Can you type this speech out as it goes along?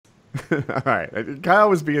All right. Kyle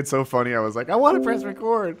was being so funny. I was like, I want to press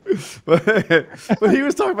record. But he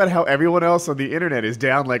was talking about how everyone else on the internet is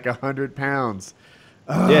down like 100 pounds.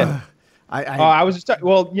 Yeah. I I was just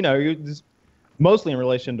well, just mostly in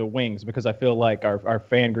relation to Wings because I feel like our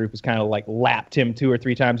fan group has kind of like lapped him 2 or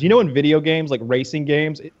 3 times. In video games like racing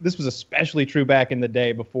games, this was especially true back in the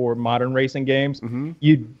day before modern racing games.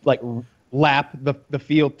 You'd like lap the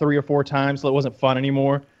field 3 or 4 times so it wasn't fun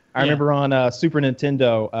anymore. I Yeah. remember on Super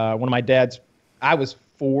Nintendo, one of my dad's, I was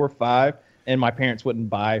 4 or 5, and my parents wouldn't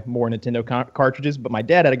buy more Nintendo cartridges, but my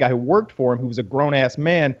dad had a guy who worked for him who was a grown-ass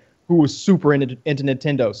man who was super into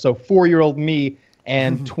Nintendo. So 4-year-old me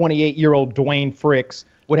and 28-year-old Dwayne Fricks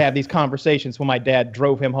would have these conversations when my dad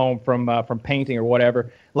drove him home from painting or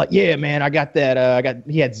whatever. Like, yeah, man, I got that.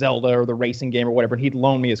 He had Zelda or the racing game or whatever, and he'd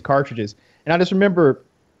loan me his cartridges. And I just remember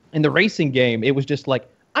in the racing game, it was just like,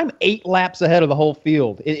 I'm 8 laps ahead of the whole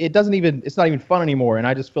field. It's not even fun anymore. And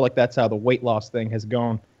I just feel like that's how the weight loss thing has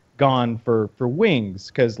gone for Wings.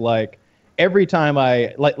 Because like every time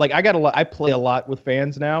I play a lot with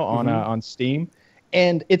fans now on Steam,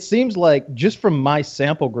 and it seems like just from my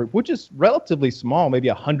sample group, which is relatively small, maybe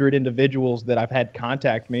 100 individuals that I've had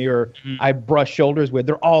contact me or I brush shoulders with,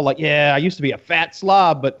 they're all like, yeah, I used to be a fat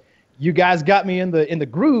slob, but you guys got me in the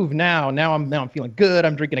groove now. Now I'm feeling good.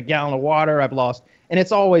 I'm drinking a gallon of water. I've lost. And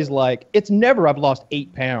it's always like, it's never I've lost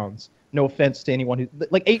 8 pounds. No offense to anyone who,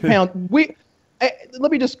 like 8 pounds.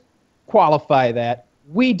 Let me just qualify that.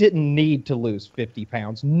 We didn't need to lose 50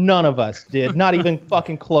 pounds. None of us did. Not even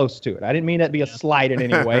fucking close to it. I didn't mean that to be a slight in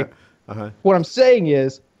any way. What I'm saying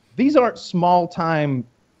is, these aren't small time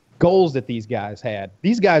goals that these guys had.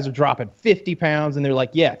 These guys are dropping 50 pounds and they're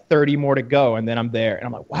like, yeah, 30 more to go. And then I'm there. And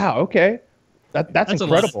I'm like, wow, okay. That's incredible. A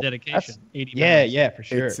lot of dedication. 80 yeah, pounds. yeah, for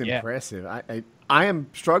sure. It's yeah. impressive. I am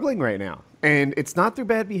struggling right now, and it's not through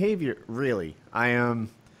bad behavior, really.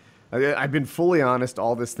 I've been fully honest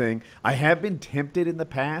all this thing. I have been tempted in the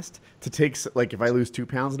past to take, like, if I lose 2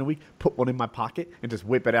 pounds in a week, put one in my pocket and just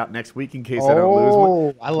whip it out next week in case I don't lose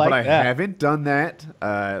one. I like that. But that. I haven't done that.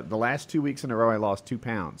 The last 2 weeks in a row, I lost 2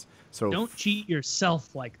 pounds. So Don't cheat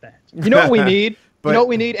yourself like that. You know what we need? But- You know what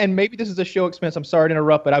we need? And maybe this is a show expense. I'm sorry to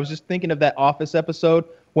interrupt, but I was just thinking of that Office episode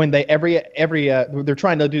when they they're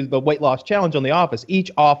trying to do the weight loss challenge on The Office.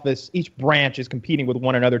 Each branch is competing with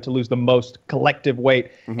one another to lose the most collective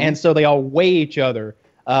weight, and so they all weigh each other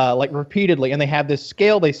like repeatedly, and they have this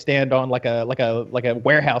scale they stand on like a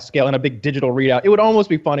warehouse scale and a big digital readout. It would almost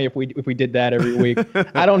be funny if we did that every week.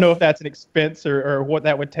 I don't know if that's an expense or what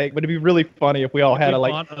that would take, but it'd be really funny if we all had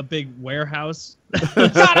Bought a big warehouse.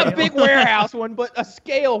 not a big warehouse one, but a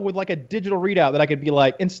scale with like a digital readout that I could be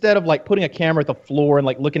like, instead of like putting a camera at the floor and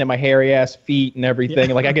like looking at my hairy ass feet and everything,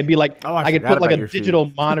 like I could be like, I could forgot put like about a your feet.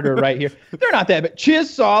 digital monitor right here. They're not that, but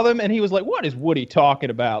Chiz saw them and he was like, what is Woody talking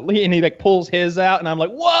about? And he like pulls his out and I'm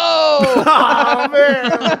like, whoa! Oh,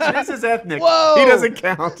 man. This is ethnic. Whoa. He doesn't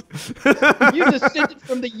count. You descended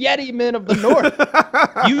from the Yeti men of the North.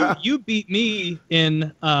 You beat me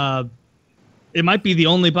in it might be the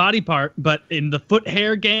only body part, but in the foot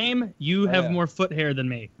hair game, you have more foot hair than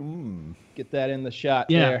me. Get that in the shot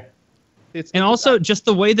Yeah. there. And also, just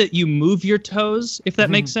the way that you move your toes, if that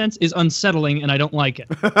makes sense, is unsettling, and I don't like it.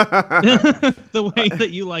 The way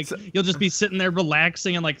that you'll just be sitting there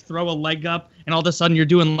relaxing and like throw a leg up, and all of a sudden you're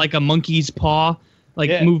doing like a monkey's paw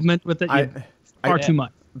movement with it. Far too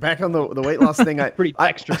much. Back on the weight loss thing, Pretty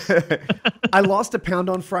dexterous. I lost a pound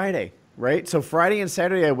on Friday, right? So Friday and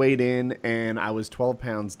Saturday I weighed in, and I was 12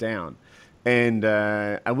 pounds down. And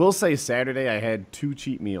I will say Saturday I had 2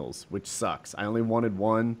 cheat meals, which sucks. I only wanted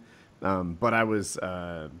one, but I was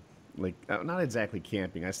not exactly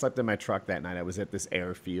camping. I slept in my truck that night. I was at this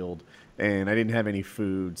airfield, and I didn't have any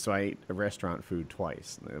food, so I ate restaurant food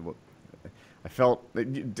twice. I felt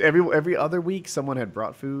every other week someone had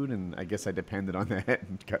brought food, and I guess I depended on that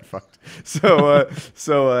and got fucked. So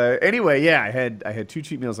anyway, yeah, I had 2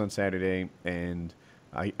 cheat meals on Saturday, and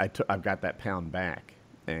I've got that pound back,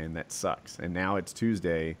 and that sucks. And now it's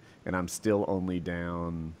Tuesday, and I'm still only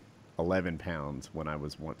down 11 pounds when I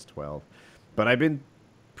was once 12. But I've been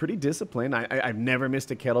pretty disciplined. I've never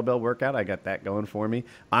missed a kettlebell workout. I got that going for me.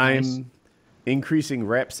 Nice. I'm increasing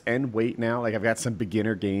reps and weight now. Like, I've got some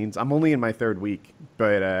beginner gains. I'm only in my 3rd week,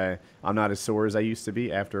 but I'm not as sore as I used to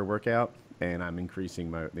be after a workout, and I'm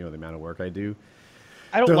increasing the amount of work I do.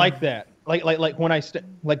 I don't like that. Like when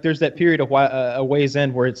like there's that period of a ways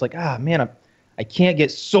end where it's like, man, I can't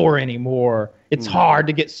get sore anymore. It's hard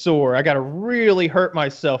to get sore. I got to really hurt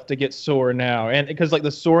myself to get sore now. And because like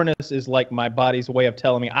the soreness is like my body's way of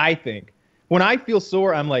telling me, I think when I feel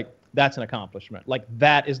sore, I'm like, that's an accomplishment. Like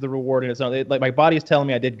that is the reward in its own. Like my body is telling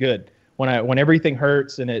me I did good. when everything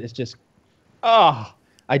hurts and it's just,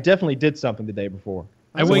 I definitely did something the day before.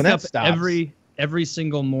 I wake up every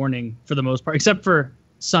single morning for the most part, except for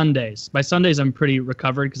Sundays. By Sundays, I'm pretty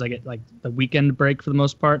recovered because I get like the weekend break for the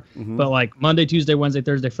most part. But like Monday, Tuesday, Wednesday,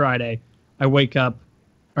 Thursday, Friday, I wake up,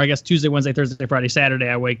 or I guess Tuesday, Wednesday, Thursday, Friday, Saturday,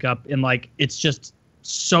 I wake up and like it's just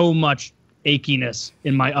so much achiness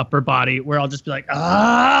in my upper body where I'll just be like,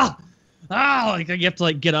 like you have to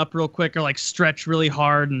like get up real quick or like stretch really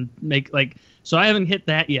hard and make like, so I haven't hit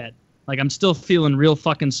that yet. Like I'm still feeling real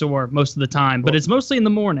fucking sore most of the time, but it's mostly in the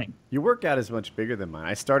morning. Your workout is much bigger than mine.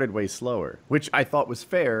 I started way slower, which I thought was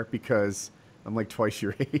fair because I'm like twice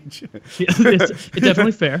your age. It's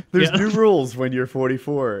definitely fair. There's new rules when you're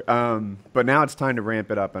 44. But now it's time to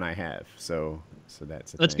ramp it up, and I have. So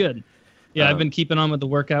that's thing. Good. Yeah, I've been keeping on with the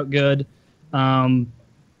workout good.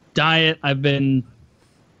 Diet, I've been,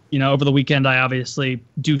 over the weekend I obviously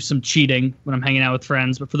do some cheating when I'm hanging out with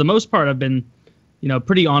friends, but for the most part I've been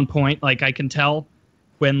pretty on point. Like I can tell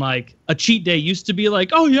when like a cheat day used to be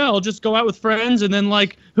like, oh yeah, I'll just go out with friends and then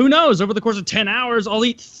like, who knows, over the course of 10 hours, I'll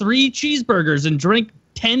eat 3 cheeseburgers and drink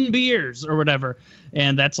 10 beers or whatever.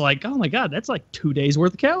 And that's like, oh my God, that's like 2 days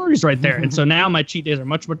worth of calories right there. And so now my cheat days are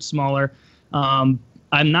much, much smaller. I'm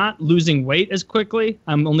not losing weight as quickly.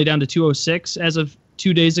 I'm only down to 206 as of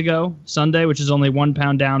 2 days ago, Sunday, which is only 1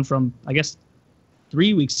 pound down from, I guess,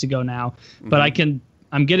 3 weeks ago now. But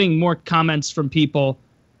I'm getting more comments from people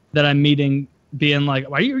that I'm meeting being like,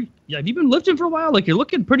 have you been lifting for a while? Like, you're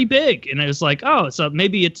looking pretty big. And I was like, oh, so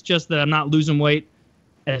maybe it's just that I'm not losing weight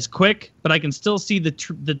as quick, but I can still see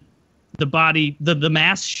the body, the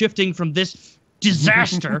mass shifting from this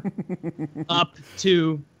disaster up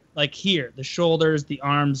to like here, the shoulders, the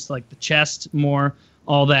arms, like the chest more,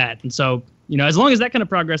 all that. And so, as long as that kind of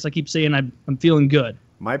progress I keep seeing, I'm feeling good.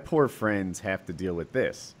 My poor friends have to deal with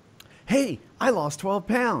this. Hey, I lost 12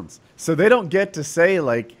 pounds. So they don't get to say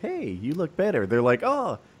like, hey, you look better. They're like,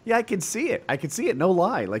 oh, yeah, I can see it. I can see it. No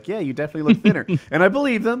lie. Like, yeah, you definitely look thinner. And I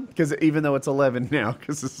believe them because even though it's 11 now,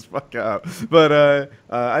 because this is fucked up. But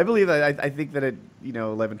I believe that. I think that at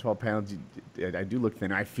 11, 12 pounds, I do look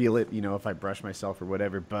thinner. I feel it, if I brush myself or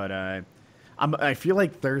whatever. But I feel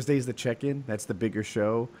like Thursday's the check-in. That's the bigger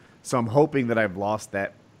show. So I'm hoping that I've lost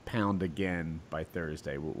that pound again by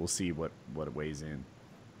Thursday. We'll see what it weighs in.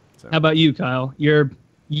 So. How about you, Kyle?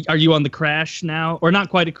 Are you on the crash now, or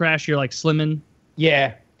not quite a crash? You're like slimming.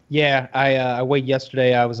 Yeah. I weighed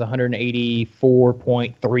yesterday. I was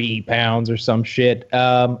 184.3 pounds or some shit.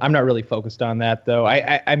 I'm not really focused on that though.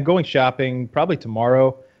 I'm going shopping probably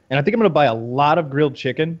tomorrow, and I think I'm gonna buy a lot of grilled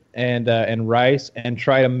chicken and rice, and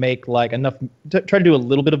try to make like enough. Try to do a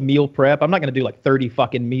little bit of meal prep. I'm not gonna do like 30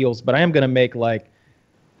 fucking meals, but I am gonna make like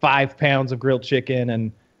 5 pounds of grilled chicken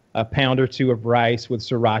and a pound or 2 of rice with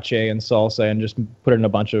sriracha and salsa, and just put it in a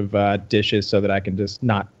bunch of dishes so that I can just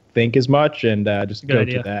not think as much and just go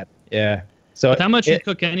to that. Yeah. So with how much you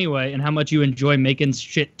cook anyway, and how much you enjoy making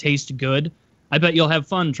shit taste good, I bet you'll have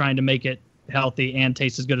fun trying to make it healthy and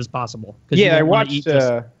taste as good as possible. Yeah, I watched.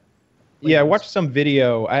 I watched some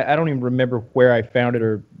video. I don't even remember where I found it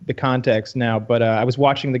or the context now, but I was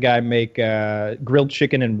watching the guy make grilled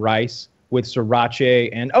chicken and rice with sriracha,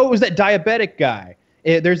 and it was that diabetic guy.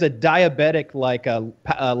 There's a diabetic like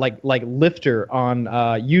lifter on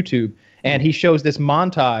YouTube, and he shows this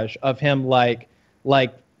montage of him like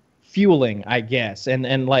fueling, I guess, and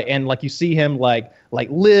you see him like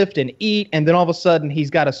lift and eat, and then all of a sudden he's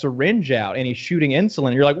got a syringe out and he's shooting insulin.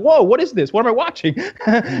 And you're like, whoa, what is this? What am I watching?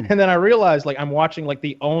 And then I realized like I'm watching like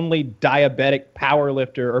the only diabetic power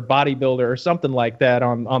lifter or bodybuilder or something like that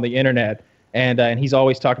on the internet. And he's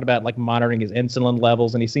always talking about like monitoring his insulin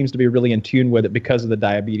levels, and he seems to be really in tune with it because of the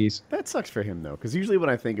diabetes. That sucks for him though, because usually when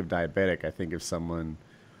I think of diabetic, I think of someone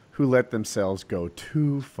who let themselves go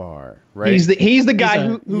too far. Right? He's the guy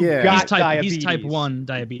who got diabetes. He's type 1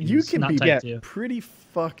 diabetes. You can not be type 2. pretty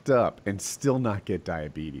fucked up and still not get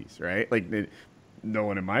diabetes, right? Like no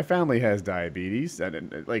one in my family has diabetes,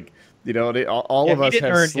 and like all of us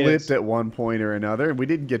have slipped at one point or another, and we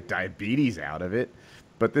didn't get diabetes out of it.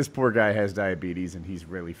 But this poor guy has diabetes, and he's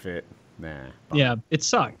really fit. Nah. Yeah, it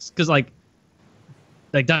sucks because like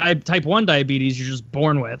type 1 diabetes, you're just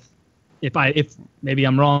born with. If maybe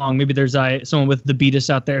I'm wrong, maybe there's someone with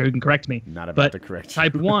diabetes out there who can correct me. Not about to correct you.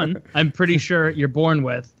 Type 1, I'm pretty sure you're born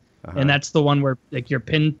with, and that's the one where like you're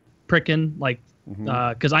pin pricking, like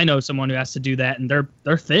because I know someone who has to do that, and they're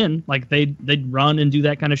thin, like they run and do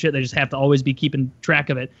that kind of shit. They just have to always be keeping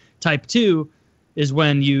track of it. Type 2 is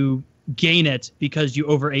when you gain it because you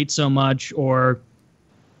overate so much, or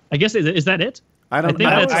I guess is that it? I don't. think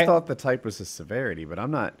I always that's- thought the type was the severity, but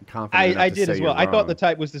I'm not confident. I enough to did say as well. you're I thought the wrong.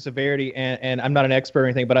 type was the severity, and I'm not an expert or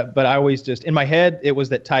anything, but I always just in my head it was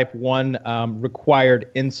that type 1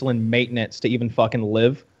 required insulin maintenance to even fucking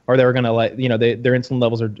live, or they were gonna their insulin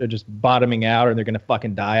levels are just bottoming out, or they're gonna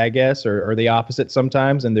fucking die, I guess, or the opposite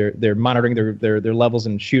sometimes, and they're monitoring their levels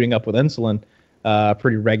and shooting up with insulin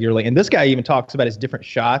pretty regularly. And this guy even talks about his different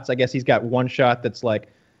shots. I guess he's got one shot that's like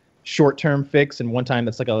short-term fix, and one shot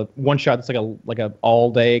that's like a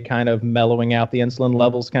all-day kind of mellowing out the insulin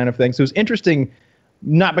levels kind of thing. So it was interesting,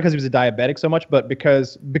 not because he was a diabetic so much, but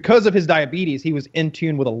because of his diabetes, he was in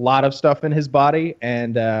tune with a lot of stuff in his body,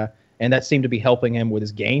 and that seemed to be helping him with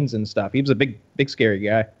his gains and stuff. He was a big scary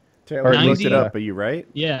guy. Taylor, or you looked it 90 up. Are you right?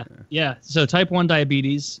 Yeah. So type 1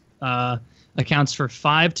 diabetes accounts for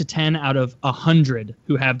 5 to 10 out of 100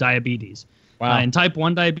 who have diabetes. Wow. In type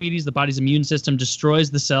 1 diabetes, the body's immune system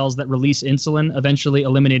destroys the cells that release insulin, eventually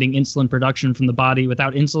eliminating insulin production from the body.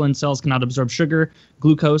 Without insulin, cells cannot absorb sugar,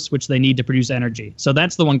 glucose, which they need to produce energy. So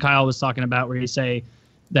that's the one Kyle was talking about, where you say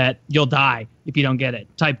that you'll die if you don't get it.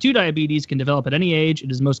 Type 2 diabetes can develop at any age.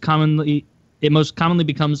 It most commonly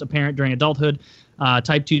becomes apparent during adulthood.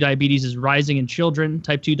 Type 2 diabetes is rising in children.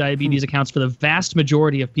 Type 2 diabetes accounts for the vast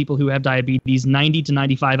majority of people who have diabetes, 90 to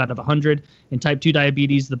 95 out of 100. In type 2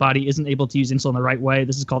 diabetes, the body isn't able to use insulin the right way.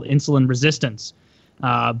 This is called insulin resistance. They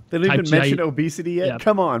didn't Type even 2 mention obesity yet. Yeah.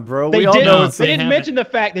 Come on, bro. They We all didn't, know it's they they didn't haven't. mention the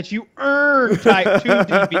fact that you earn type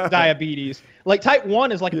 2 diabetes. Like type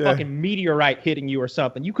 1 is like a fucking meteorite hitting you or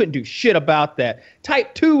something. You couldn't do shit about that.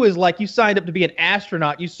 Type 2 is like you signed up to be an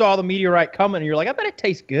astronaut. You saw the meteorite coming and you're like, I bet it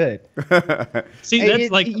tastes good. See,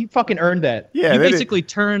 that's like you fucking earned that. Yeah, you they did- basically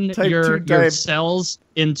turn Type your 2 cells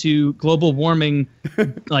into global warming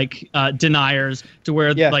like deniers, to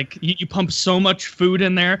where like you pump so much food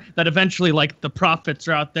in there that eventually like the prophets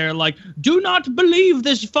are out there like, do not believe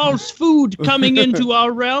this false food coming into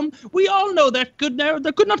our realm. We all know that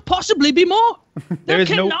there could not possibly be more. There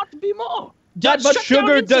cannot be more. That much Shut down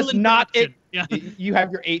sugar does insulin not. production. Yeah. You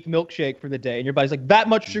have your 8th milkshake for the day, and your body's like, that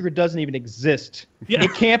much sugar doesn't even exist. Yeah.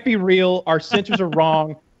 It can't be real. Our sensors are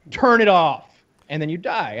wrong. Turn it off. And then you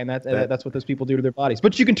die, and that's what those people do to their bodies.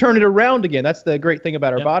 But you can turn it around again. That's the great thing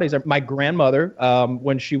about our bodies. My grandmother,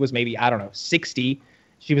 when she was maybe, 60,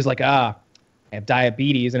 she was like, I have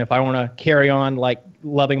diabetes, and if I want to carry on like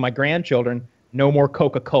loving my grandchildren, no more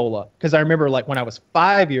Coca-Cola. Because I remember like when I was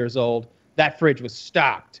 5 years old, that fridge was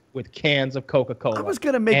stocked with cans of Coca-Cola. I was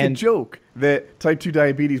going to make a joke that type 2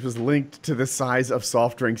 diabetes was linked to the size of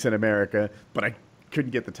soft drinks in America, but I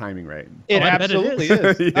couldn't get the timing right. It I bet it absolutely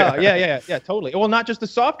is. Yeah. Totally. Well, not just the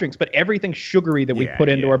soft drinks, but everything sugary that we Yeah, put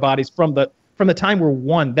into yeah. our bodies from the time we're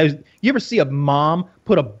one. You ever see a mom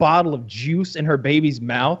put a bottle of juice in her baby's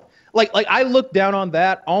mouth? Like I look down on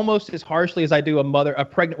that almost as harshly as I do a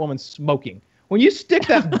pregnant woman smoking. When you stick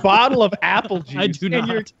that bottle of apple juice in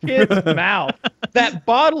your kid's mouth, that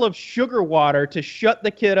bottle of sugar water to shut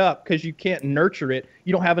the kid up because you can't nurture it,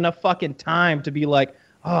 you don't have enough fucking time to be like,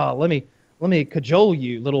 oh, let me cajole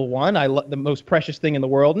you, little one. The most precious thing in the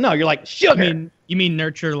world. No, you're like, sugar. You mean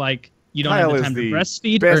nurture like you don't Kyle have the is time to the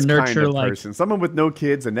breastfeed, best or nurture kind of like person. Someone with no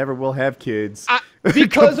kids and never will have kids.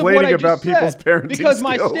 Because of what complaining I about just people's said. parenting Because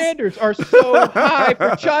my skills. standards are so high for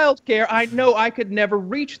childcare, I know I could never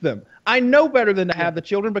reach them. I know better than to have the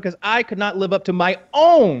children because I could not live up to my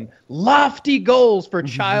own lofty goals for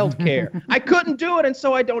childcare. I couldn't do it, and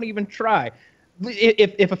so I don't even try.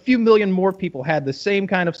 If a few million more people had the same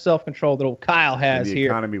kind of self-control that old Kyle has the here,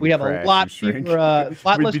 economy we'd would have crash a lot and shrink. fewer,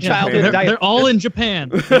 lot We'd less be childhood Japan. they're all in Japan.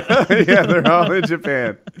 Yeah, they're all in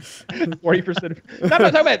Japan. 40%. I'm not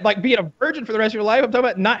talking about like being a virgin for the rest of your life. I'm talking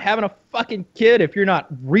about not having a fucking kid if you're not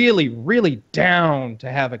really, really down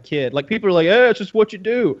to have a kid. Like people are like, it's just what you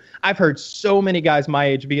do. I've heard so many guys my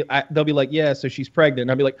age they'll be like, yeah, so she's pregnant. And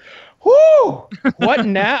I'll be like, whoo, what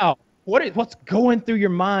now? What's going through your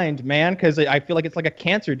mind, man? Because I feel like it's like a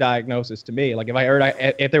cancer diagnosis to me. Like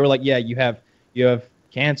if they were like, yeah, you have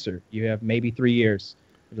cancer, you have maybe 3 years.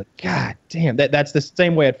 I was like, God damn, that's the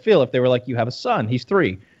same way I'd feel if they were like, you have a son, he's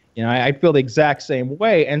 3. You know, I feel the exact same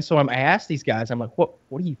way. And so I asked these guys, I'm like, what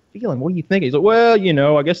are you feeling? What are you thinking? He's like,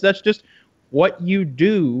 well, I guess that's just what you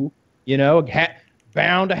do,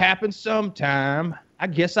 bound to happen sometime. I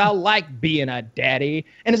guess I like being a daddy.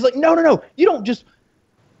 And it's like, no, you don't just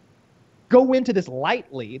go into this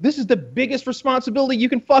lightly. This is the biggest responsibility you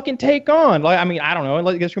can fucking take on. Like, I mean, I don't know.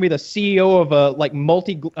 Like, it's gonna be the CEO of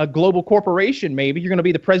a global corporation. Maybe you're gonna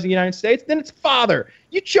be the president of the United States. Then it's father.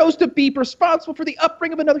 You chose to be responsible for the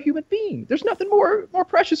upbringing of another human being. There's nothing more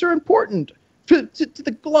precious or important to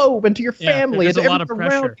the globe and to your family. there's and a to lot of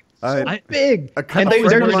everyone around pressure. you. So I- big. A And friend of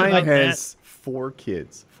they're mine like has four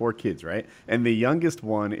kids, right? And the youngest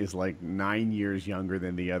one is like 9 years younger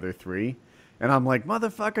than the other three. And I'm like,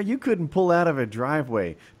 motherfucker, you couldn't pull out of a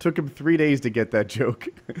driveway. Took him 3 days to get that joke.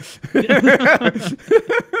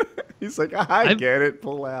 He's like, I get it.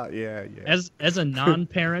 Pull out. Yeah. As a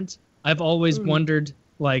non-parent, I've always wondered,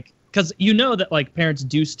 like, because you know that like parents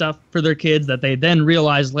do stuff for their kids that they then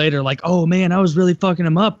realize later, like, oh man, I was really fucking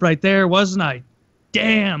him up right there, wasn't I?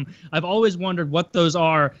 Damn. I've always wondered what those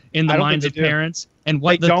are in the minds of parents and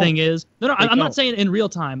what the thing is. No, I'm not saying in real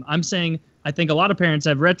time. I'm saying I think a lot of parents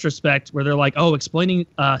have retrospect where they're like, oh, explaining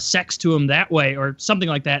sex to them that way or something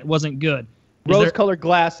like that wasn't good. Rose-colored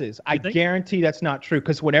glasses. I guarantee that's not true,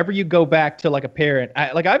 because whenever you go back to like a parent,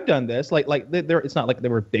 I've done this. It's not like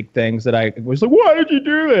there were big things that I was like, why did you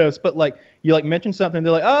do this? But like you like mention something,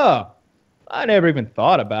 they're like, oh, I never even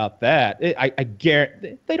thought about that. I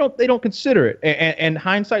guarantee they don't consider it. And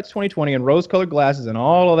hindsight's 2020, and rose-colored glasses and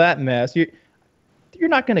all of that mess. You're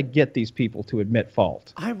not going to get these people to admit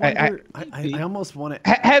fault. I wonder. I almost want to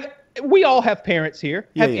have. We all have parents here.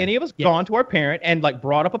 Have any of us gone to our parent and like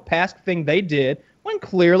brought up a past thing they did when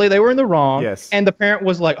clearly they were in the wrong? Yes. And the parent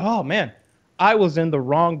was like, "Oh man, I was in the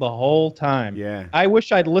wrong the whole time. Yeah. I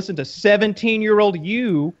wish I'd listened to 17-year-old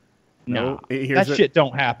you." No, that shit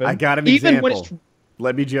don't happen. I got an example.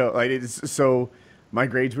 Let me joke. So my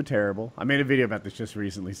grades were terrible. I made a video about this just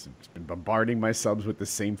recently. So it's been bombarding my subs with the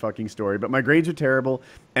same fucking story. But my grades are terrible.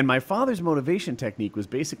 And my father's motivation technique was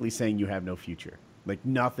basically saying you have no future. Like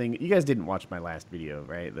nothing. You guys didn't watch my last video,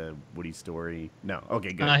 right? The Woody story. No.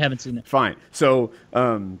 Okay, good. I haven't seen it. Fine. So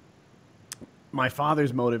my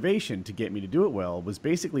father's motivation to get me to do it well was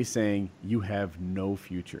basically saying you have no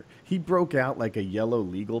future. He broke out like a yellow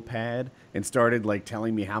legal pad and started like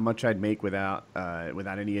telling me how much I'd make without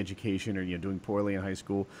any education or doing poorly in high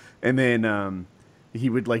school. And then he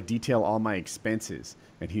would like detail all my expenses.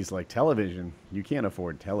 And he's like, television, you can't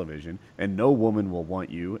afford television, and no woman will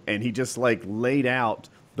want you. And he just like laid out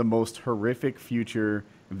the most horrific future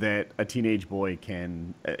that a teenage boy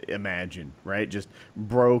can imagine, right? Just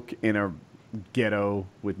broke in a ghetto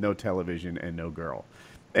with no television and no girl,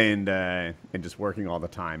 and just working all the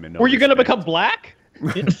time. And no were you going to become black?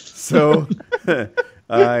 So was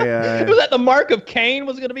that the mark of Cain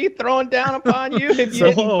was going to be thrown down upon you if you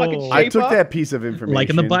didn't fucking shape I took up? that piece of information,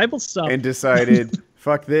 like in the Bible stuff, and decided,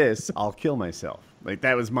 fuck this, I'll kill myself. Like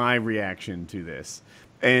that was my reaction to this,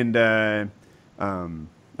 and I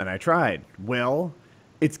tried. Well,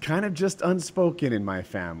 it's kind of just unspoken in my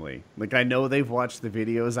family. Like I know they've watched the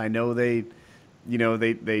videos. I know they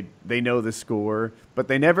know the score, but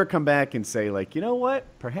they never come back and say like, you know what?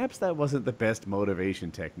 Perhaps that wasn't the best motivation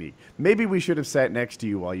technique. Maybe we should have sat next to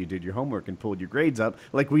you while you did your homework and pulled your grades up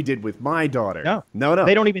like we did with my daughter. No.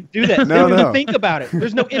 They don't even do that. They don't even think about it.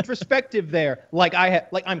 There's no introspective there. Like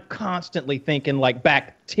I'm constantly thinking like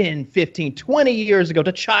back 10, 15, 20 years ago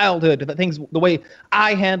to childhood, to the way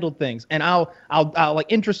I handled things. And I'll like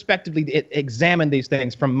introspectively examine these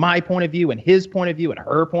things from my point of view and his point of view and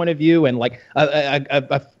her point of view and like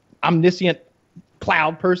a omniscient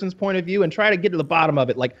cloud person's point of view and try to get to the bottom of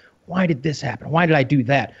it. Like, why did this happen? Why did I do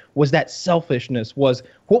that? Was that selfishness? Was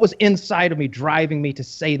what was inside of me driving me to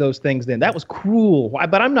say those things then? That was cruel. Why?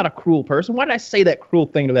 But I'm not a cruel person. Why did I say that cruel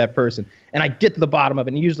thing to that person? And I get to the bottom of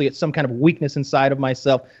it, and usually it's some kind of weakness inside of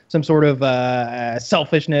myself, some sort of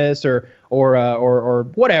selfishness or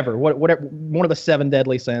whatever. Whatever. One of the 7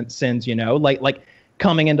 deadly sins, like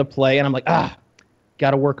coming into play, and I'm like,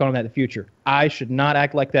 got to work on that in the future. I should not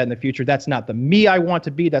act like that in the future. That's not the me I want to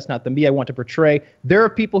be. That's not the me I want to portray. There are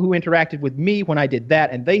people who interacted with me when I did that,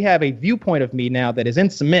 and they have a viewpoint of me now that is in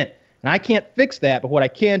cement. And I can't fix that, but what I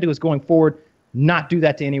can do is going forward, not do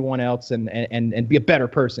that to anyone else and be a better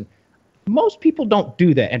person. Most people don't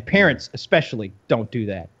do that, and parents especially don't do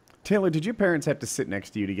that. Taylor, did your parents have to sit next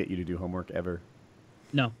to you to get you to do homework ever?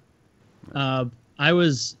 No. I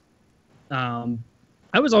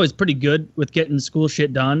was always pretty good with getting school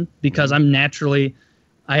shit done because I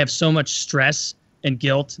have so much stress and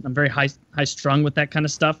guilt. I'm very high strung with that kind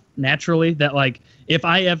of stuff naturally, that like if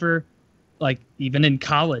I ever, like even in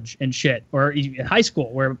college and shit or in high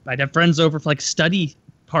school where I'd have friends over for like study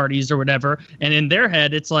parties or whatever, and in their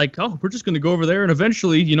head it's like, oh, we're just going to go over there and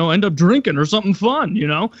eventually end up drinking or something fun,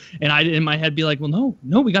 and I in my head be like, well,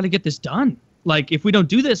 no, we got to get this done. Like if we don't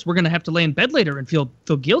do this, we're going to have to lay in bed later and feel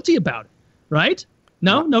guilty about it, right?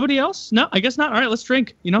 No, nobody else? No, I guess not. All right, let's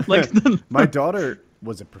drink. Like my daughter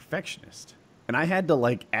was a perfectionist, and I had to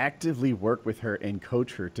like actively work with her and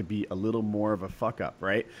coach her to be a little more of a fuck up,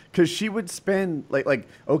 right? Because she would spend like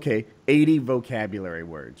 80 vocabulary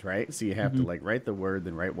words, right? So you have to like write the word,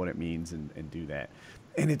 then write what it means, and do that.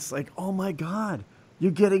 And it's like, oh my God,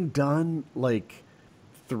 You're getting done like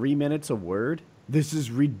 3 minutes a word. This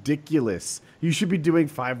is ridiculous. You should be doing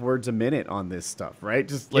 5 words a minute on this stuff, right?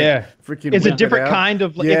 Just like freaking. It's a whip it different out. kind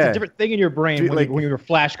of. Like, It's a different thing in your brain Dude, when you're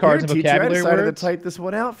flashcards and teacher, I vocabulary decided words. to type this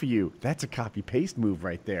one out for you. That's a copy paste move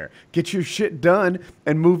right there. Get your shit done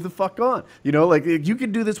and move the fuck on. You know, like you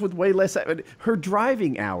can do this with way less. Her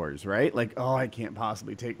driving hours, right? Like, oh, I can't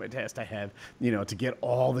possibly take my test. I have, to get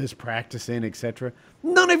all this practice in, etc.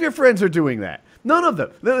 None of your friends are doing that. None of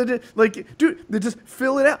them. Like, dude, they just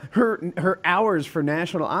fill it out. Her hours for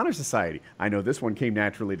National Honor Society. I know this one came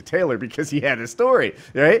naturally to Taylor because he had a story,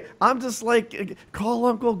 right? I'm just like, call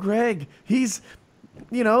Uncle Greg. He's,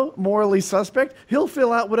 morally suspect. He'll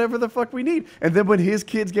fill out whatever the fuck we need. And then when his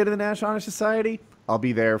kids get in the National Honor Society, I'll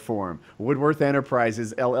be there for him. Woodworth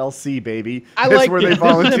Enterprises, LLC, baby. That's where they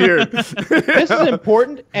volunteer. This is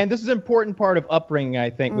important, and this is an important part of upbringing, I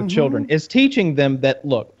think, with children, is teaching them that,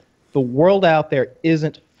 look, the world out there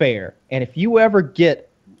isn't fair. And if you ever get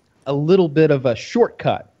a little bit of a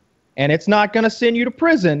shortcut, and it's not going to send you to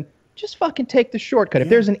prison, just fucking take the shortcut. Yeah. If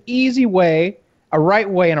there's an easy way, a right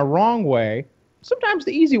way, and a wrong way, sometimes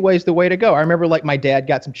the easy way is the way to go. I remember, like, my dad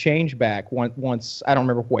got some change back once, I don't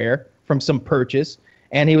remember where, from some purchase,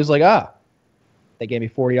 and he was like, they gave me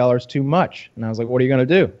 $40 too much. And I was like, what are you going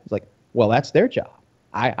to do? He's like, well, that's their job.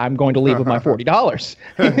 I'm going to leave with my $40.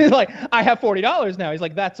 He's like, I have $40 now. He's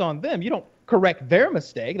like, that's on them. You don't correct their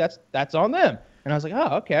mistake. That's on them. And I was like,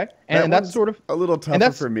 oh, okay. And that's sort of a little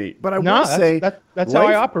tougher for me. But I will say that's how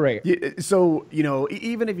I operate. So,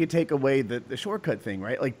 even if you take away the shortcut thing,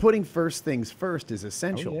 right? Like putting first things first is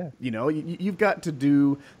essential. Oh, yeah. You've got to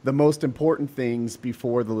do the most important things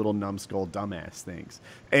before the little numbskull dumbass things.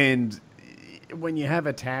 And when you have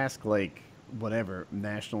a task like whatever,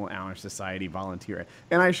 National Honor Society volunteer.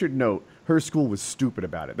 And I should note, her school was stupid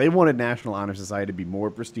about it. They wanted National Honor Society to be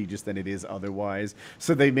more prestigious than it is otherwise.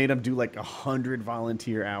 So they made them do like 100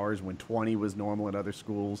 volunteer hours when 20 was normal at other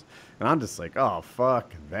schools. And I'm just like, oh,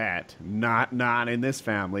 fuck that. Not in this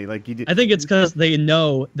family. Like you did. I think it's because they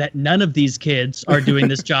know that none of these kids are doing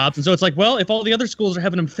this job. And so it's like, well, if all the other schools are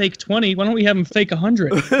having them fake 20, why don't we have them fake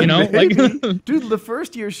 100? Like, dude, the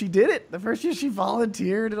first year she did it. The first year she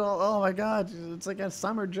volunteered and all. Oh my God. It's like a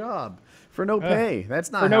summer job for no pay.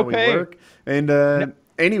 That's not how we work. And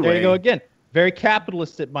anyway, there you go again. Very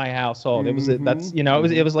capitalist at my household. It was it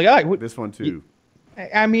was like, all right, this one too.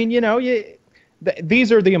 I mean,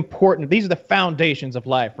 these are the foundations of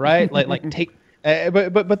life, right? like take.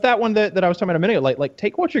 But that one that I was talking about a minute ago, like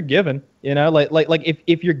take what you're given. Like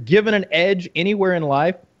if you're given an edge anywhere in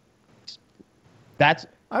life,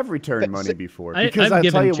 I've returned money before I've because I'll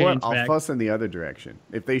tell you what, change I'll back. fuss in the other direction.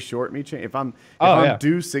 If they short me change, if I'm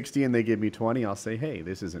due 60 and they give me 20, I'll say, hey,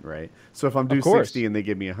 this isn't right. So if I'm due 60 and they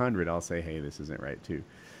give me 100, I'll say, hey, this isn't right too.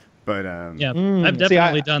 But I've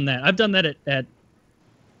definitely done that. I've done that at I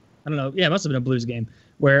don't know. Yeah, it must have been a Blues game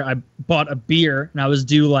where I bought a beer and I was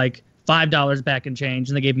due like $5 back in change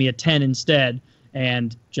and they gave me a 10 instead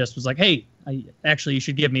and just was like, hey, you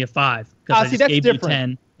should give me a 5 because I just gave you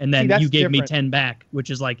 10. And then you gave me 10 back, which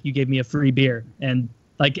is like you gave me a free beer. And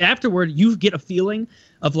like afterward, you get a feeling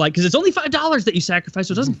of like, because it's only $5 that you sacrifice,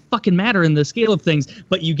 so it doesn't fucking matter in the scale of things.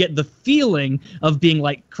 But you get the feeling of being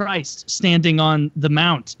like Christ standing on the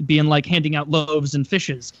mount, being like handing out loaves and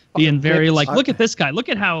fishes, being very like, look at this guy, look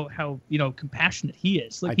at how compassionate he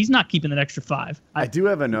is. Like he's not keeping an extra 5. I do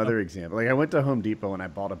have another example. Like I went to Home Depot and I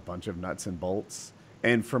bought a bunch of nuts and bolts,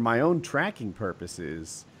 and for my own tracking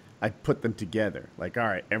purposes, I put them together. Like, all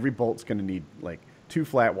right, every bolt's going to need like 2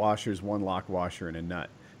 flat washers, 1 lock washer, and a nut.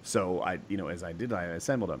 So I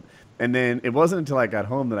assembled them. And then it wasn't until I got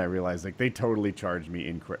home that I realized like they totally charged me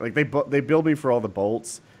incorrect. Like they billed me for all the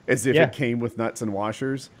bolts as if it came with nuts and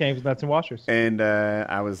washers. Came with nuts and washers. And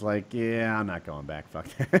I was like, yeah, I'm not going back. Fuck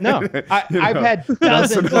that. No, I've had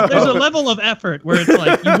dozens. There's a level of effort where it's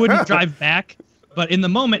like you wouldn't drive back. But in the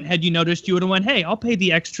moment, had you noticed, you would have went, hey, I'll pay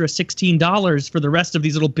the extra $16 for the rest of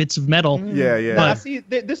these little bits of metal. Yeah. But see,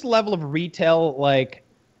 this level of retail, like,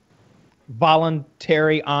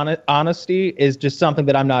 voluntary honesty is just something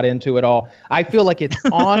that I'm not into at all. I feel like it's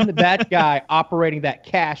on that guy operating that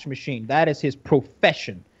cash machine. That is his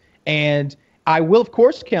profession. And I will, of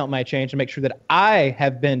course, count my change to make sure that I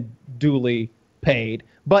have been duly paid.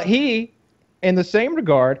 But he, in the same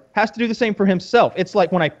regard, has to do the same for himself. It's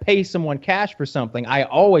like when I pay someone cash for something, I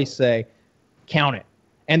always say, count it.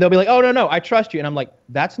 And they'll be like, oh, no, I trust you. And I'm like,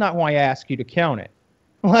 that's not why I ask you to count it.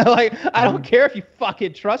 Like, I don't care if you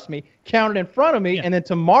fucking trust me. Count it in front of me, and then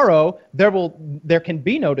tomorrow there can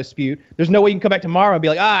be no dispute. There's no way you can come back tomorrow and be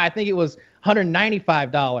like, I think it was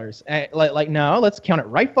 $195. Like, no, let's count it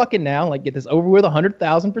right fucking now. Like, get this over with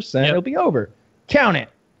 100,000%. It'll be over. count it.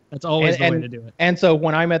 That's always the way to do it. And so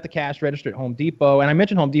when I'm at the cash register at Home Depot, and I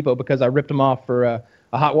mentioned Home Depot because I ripped them off for a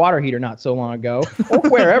hot water heater not so long ago, or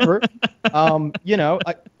wherever, you know,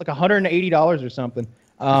 like $180 or something.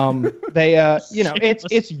 You know,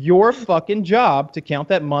 it's your fucking job to count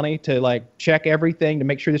that money, to like check everything, to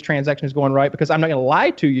make sure this transaction is going right. Because I'm not going to lie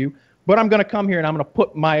to you, but I'm going to come here and I'm going to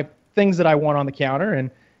put my things that I want on the counter,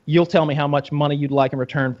 and you'll tell me how much money you'd like in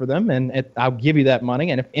return for them, and I'll give you that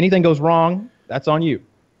money. And if anything goes wrong, that's on you.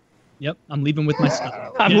 Yep, I'm leaving with my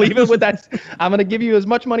stuff. I'm leaving with that. I'm going to give you as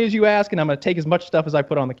much money as you ask, and I'm going to take as much stuff as I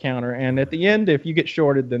put on the counter. And at the end, if you get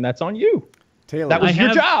shorted, then that's on you. Taylor, that was your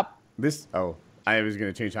job. I was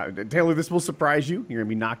going to change. Taylor, this will surprise you. You're going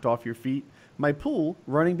to be knocked off your feet. My pool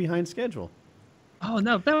running behind schedule. Oh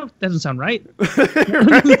no, that doesn't sound right.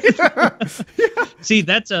 See,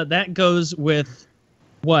 that goes with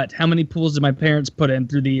what? How many pools did my parents put in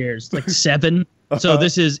through the years? Like 7. So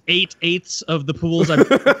this is 8/8 of the pools I've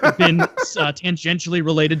been tangentially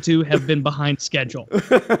related to have been behind schedule.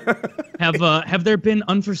 Have there been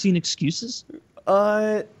unforeseen excuses?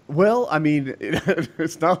 Well, I mean,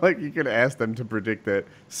 it's not like you can ask them to predict that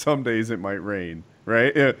some days it might rain,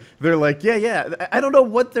 right? They're like, yeah. I don't know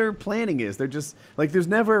what their planning is. They're just like, there's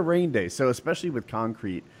never a rain day. So especially with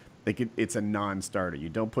concrete, like it's a non-starter. You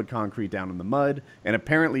don't put concrete down in the mud, and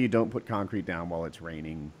apparently you don't put concrete down while it's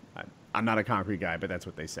raining. I'm not a concrete guy, but that's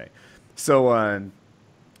what they say. So, you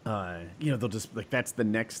know, they'll just like, that's the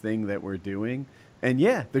next thing that we're doing. And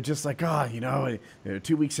yeah, they're just like, oh, you know,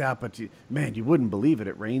 2 weeks out, but man, you wouldn't believe it.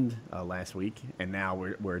 It rained last week, and now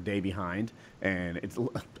we're a day behind. And it's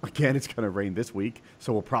going to rain this week,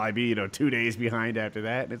 so we'll probably be 2 days behind after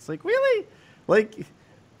that. And it's like, really? Like,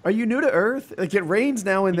 are you new to Earth? Like, it rains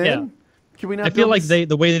now and then. Yeah. Can we not? I feel like the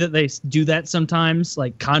way that they do that sometimes,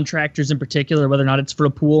 like contractors in particular, whether or not it's for a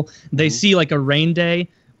pool, they see like a rain day.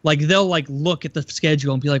 Like they'll like look at the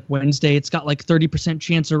schedule and be like, Wednesday, it's got like 30%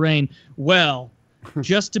 chance of rain. Well,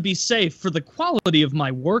 just to be safe for the quality of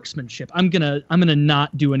my workmanship, I'm gonna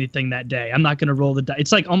not do anything that day. I'm not gonna roll the dice.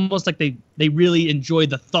 It's like almost like they really enjoy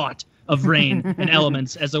the thought of rain and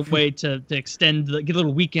elements as a way to extend get a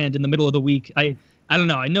little weekend in the middle of the week. I don't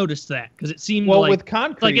know. I noticed that because it seemed with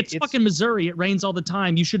concrete, like it's fucking Missouri. It rains all the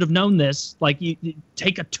time. You should have known this. Like you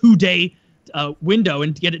take a 2-day window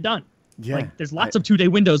and get it done. Yeah, like there's lots of 2-day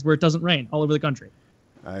windows where it doesn't rain all over the country.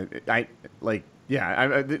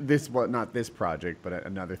 This not this project, but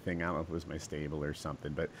another thing. I don't know if it was my stable or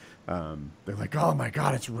something, but they're like, oh my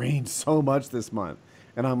god, it's rained so much this month,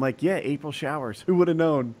 and I'm like, yeah, April showers. Who would have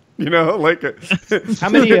known? Like how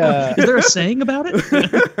many? Is there a saying about it?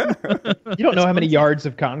 You don't know how many yards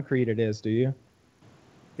of concrete it is, do you?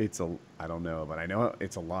 I don't know, but I know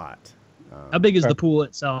it's a lot. How big is the pool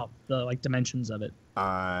itself? The like dimensions of it?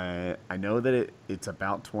 I know that it's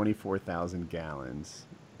about 24,000 gallons,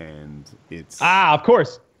 and it's of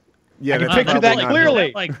course. Yeah, I can picture that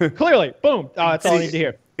clearly. Clearly, boom. That's all I need to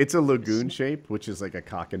hear. It's a lagoon shape, which is like a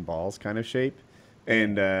cock and balls kind of shape,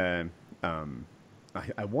 and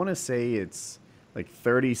I want to say it's like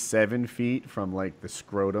 37 feet from like the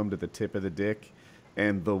scrotum to the tip of the dick,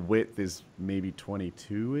 and the width is maybe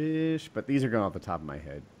 22-ish, but these are going off the top of my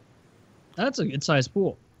head. That's a good sized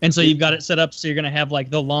pool. And so you've got it set up so you're going to have like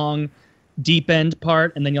the long deep end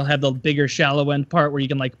part, and then you'll have the bigger shallow end part where you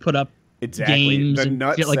can like put up games the and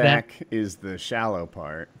nut shit like that. is the shallow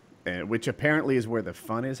part, which apparently is where the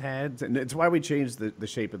fun is had, and it's why we changed the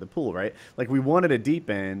shape of the pool, right? Like we wanted a deep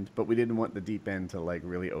end, but we didn't want the deep end to like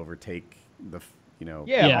really overtake the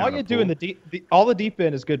all you do in all the deep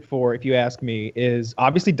end is good for, if you ask me, is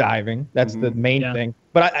obviously diving. That's the main thing.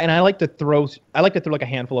 But I like to throw like a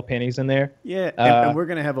handful of pennies in there. Yeah, and we're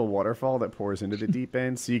gonna have a waterfall that pours into the deep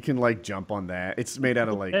end, so you can like jump on that. It's made out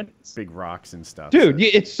of like big rocks and stuff. Dude,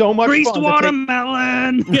 it's so much greased fun.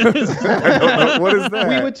 Watermelon. I don't know. What is that?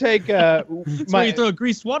 We would take where you throw a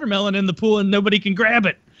greased watermelon in the pool and nobody can grab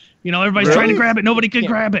it. Everybody's trying to grab it. Nobody can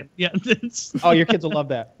grab it. Yeah. Oh, your kids will love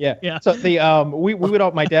that. Yeah. Yeah. So we would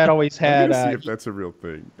all, my dad always had. See if that's a real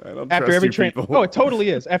thing. I don't after trust every people. Oh, it totally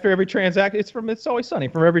is. After every transaction, it's Always Sunny.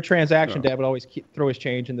 From every transaction, Dad would always throw his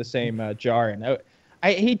change in the same jar, and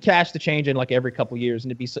he'd cash the change in like every couple years,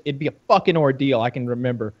 and it'd be a fucking ordeal. I can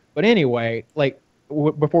remember. But anyway, like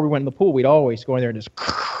before we went in the pool, we'd always go in there and just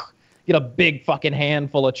get a big fucking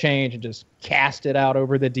handful of change and just cast it out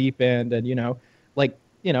over the deep end, and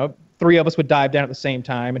three of us would dive down at the same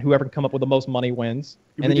time, and whoever can come up with the most money wins.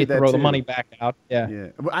 And then you throw the money back out. Yeah. Yeah.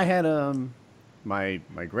 I had my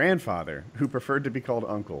grandfather who preferred to be called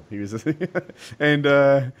uncle. He was and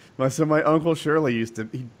my uncle Shirley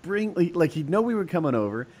he'd know we were coming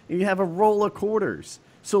over, and he'd have a roll of quarters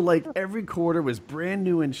So like every quarter was brand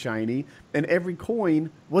new and shiny, and every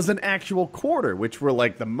coin was an actual quarter, which were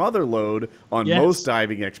like the mother load on Yes. most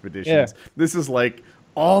diving expeditions. Yeah. This is like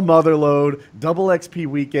all mother load, double XP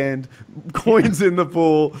weekend, coins in the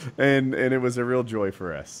pool, and it was a real joy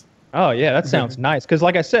for us. Oh yeah, that sounds nice. Because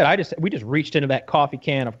like I said, we just reached into that coffee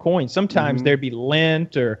can of coins. Sometimes there'd be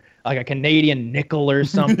lint or like a Canadian nickel or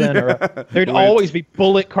something, or there'd Lint. always be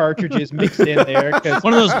bullet cartridges mixed in there. 'Cause,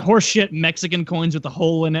 One of those horseshit Mexican coins with the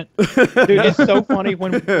hole in it. dude, it's so funny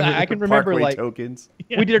when I can remember Parkway like tokens.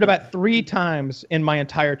 we did it about 3 times in my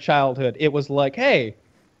entire childhood. It was like, hey,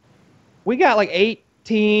 we got like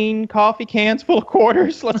 18 coffee cans full of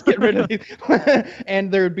quarters. Let's get rid of these.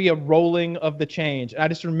 And there'd be a rolling of the change. I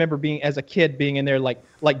just remember being, as a kid, being in there like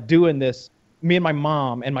doing this. Me and my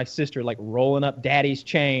mom and my sister like rolling up daddy's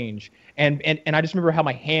change. And I just remember how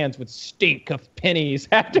my hands would stink of pennies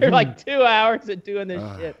after like 2 hours of doing this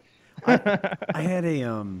shit. I had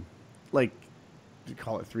a like, you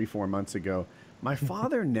call it 3-4 months ago. My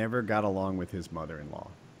father never got along with his mother-in-law,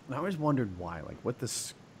 and I always wondered why, like what the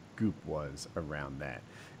scoop was around that.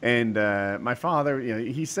 And my father, you know,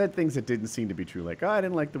 he said things that didn't seem to be true, like, oh, I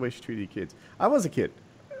didn't like the way she treated kids. I was a kid.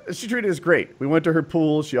 She treated us great. We went to her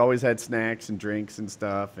pool. She always had snacks and drinks and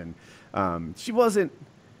stuff, and she wasn't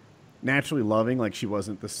naturally loving. Like she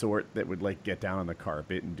wasn't the sort that would like get down on the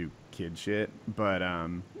carpet and do kid shit. But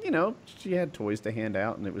you know, she had toys to hand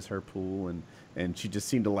out, and it was her pool, and she just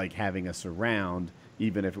seemed to like having us around,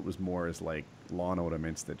 even if it was more as like lawn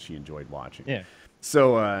ornaments that she enjoyed watching. Yeah.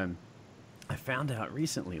 So I found out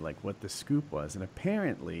recently like what the scoop was, and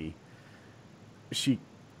apparently she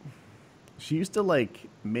used to like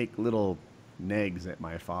make little negs at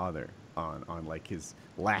my father on like his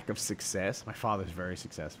lack of success. My father's very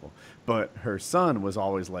successful, but her son was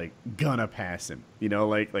always like gonna pass him. You know,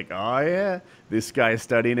 like oh yeah, this guy's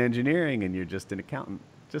studying engineering and you're just an accountant.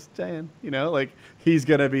 Just saying, you know, like he's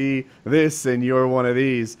gonna be this and you're one of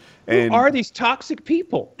these. And Who are these toxic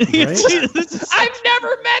people? Right? I've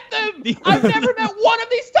never met them. I've never met one of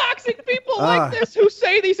these toxic people like this who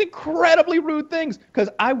say these incredibly rude things. Because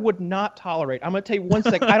I would not tolerate. I'm gonna tell you one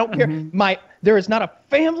second. I don't care. There is not a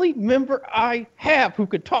family member I have who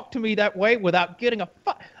could talk to me that way without getting a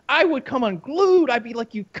I would come unglued. I'd be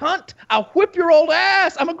like, you cunt. I'll whip your old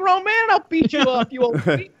ass. I'm a grown man. I'll beat you up, you old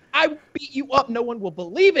beat. I beat you up. No one will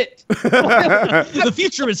believe it. The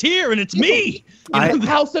future is here, and it's me.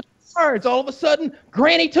 House of Cards. All of a sudden,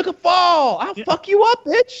 Granny took a fall. I'll fuck you up,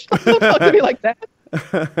 bitch. Don't talk to me like that.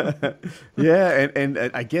 Yeah, and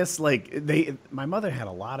I guess like my mother had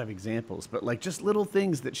a lot of examples, but like just little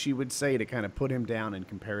things that she would say to kind of put him down in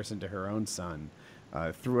comparison to her own son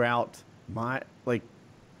throughout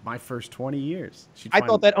my first 20 years. I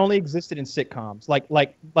thought that only existed in sitcoms, like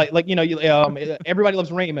you know, Everybody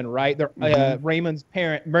Loves Raymond, right?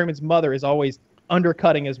 Raymond's mother is always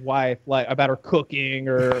undercutting his wife, like about her cooking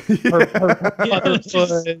or her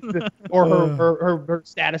motherhood, or her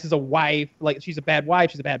status as a wife. Like she's a bad wife,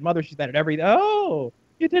 she's a bad mother, she's bad at everything. Oh,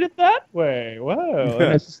 you did it that way. Whoa.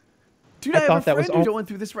 And it's just, dude, I have a friend who's going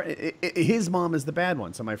through this. His mom is the bad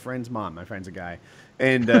one. So my friend's mom. My friend's a guy,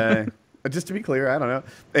 and just to be clear, I don't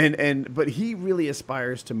know. But he really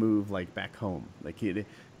aspires to move like back home. Like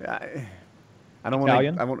I don't want.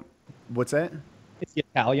 Italian? I want. What's that? Is he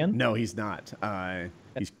Italian? No, he's not.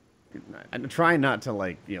 He's. I'm trying not to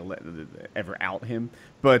like ever out him,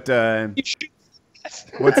 but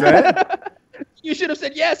what's that? You should have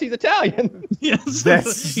said yes. He's Italian. Yes,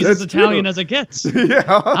 That's he's as Italian true. as it gets. Yeah.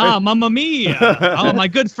 Ah, mamma mia! Oh, my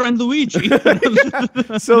good friend Luigi.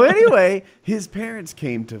 So anyway, his parents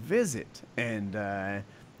came to visit, and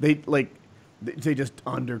they just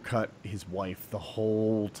undercut his wife the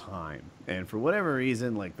whole time. And for whatever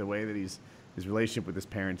reason, like the way that his relationship with his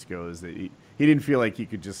parents goes, that he didn't feel like he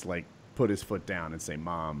could just like put his foot down and say,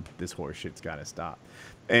 "Mom, this horse shit's got to stop."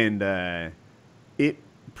 And it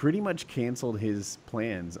pretty much canceled his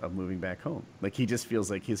plans of moving back home. Like he just feels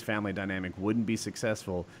like his family dynamic wouldn't be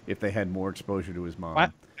successful if they had more exposure to his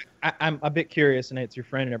mom. I'm a bit curious, and it's your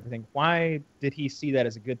friend and everything. Why did he see that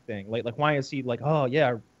as a good thing? Like why is he like, oh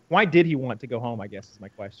yeah? Why did he want to go home? I guess is my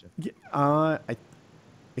question. Yeah,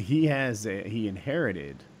 he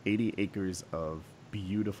inherited 80 acres of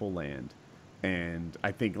beautiful land, and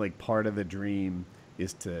I think like part of the dream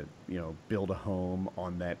is to build a home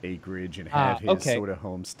on that acreage and have his sort of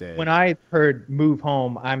homestead. When I heard move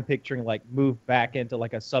home, I'm picturing like move back into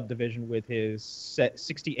like a subdivision with his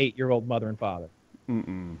 68-year-old mother and father.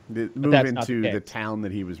 Move that's not into the the case. town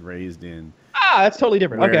that he was raised in. That's totally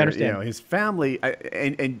different. Okay, I Where, understand. his family,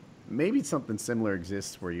 and maybe something similar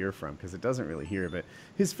exists where you're from because it doesn't really hear of it.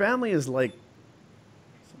 His family is like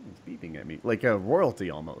He's beeping at me like a royalty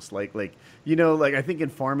almost. Like you know, like I think in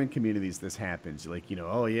farming communities this happens. Like you know,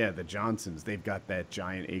 oh yeah, the Johnsons, they've got that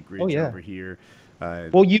giant acreage over here.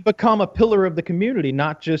 Well, you become a pillar of the community,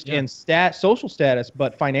 not just Yeah. in social status,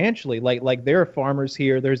 but financially. Like there are farmers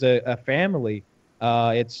here. There's a family.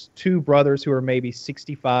 It's two brothers who are maybe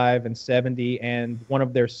 65 and 70, and one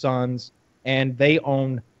of their sons, and they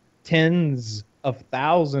own tens of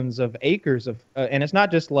thousands of acres of. And it's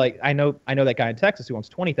not just like I know that guy in Texas who owns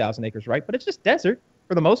 20,000 acres, right? But it's just desert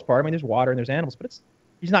for the most part. I mean, there's water and there's animals, but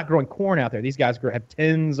he's not growing corn out there. These guys have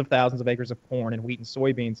tens of thousands of acres of corn and wheat and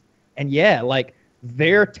soybeans. And yeah, like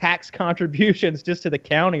their tax contributions just to the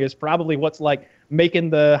county is probably what's like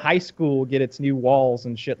making the high school get its new walls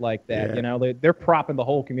and shit like that. Yeah. You know, they're propping the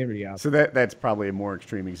whole community out. So that's probably a more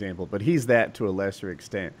extreme example, but he's that to a lesser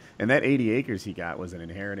extent. And that 80 acres he got was an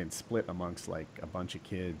inheritance split amongst like a bunch of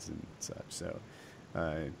kids and such. So,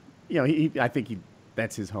 you know, I think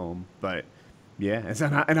that's his home. But yeah,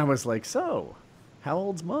 and I was like, so, how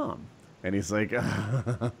old's mom? And he's like,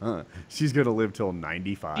 she's gonna live till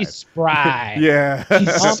 95. She's spry. Yeah,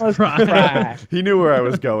 Jesus Almost Christ. spry. he knew where I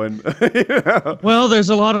was going. You know? Well,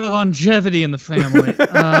 there's a lot of longevity in the family.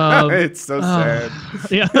 It's so sad.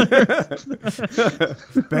 Yeah.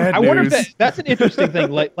 Bad I news. wonder if that's an interesting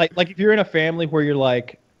thing. Like if you're in a family where you're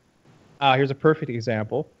like, here's a perfect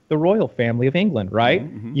example: the royal family of England, right?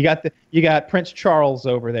 Mm-hmm. You got Prince Charles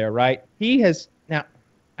over there, right? He has now.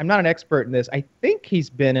 I'm not an expert in this. I think he's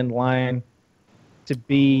been in line to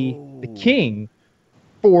be the king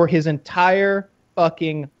for his entire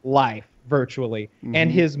fucking life, virtually. Mm-hmm.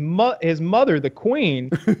 And his mother, the queen,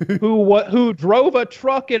 who drove a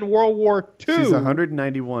truck in World War II, She's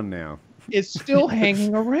 191 now. is still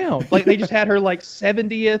hanging around. Like they just had her like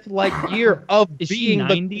 70th year of Is she being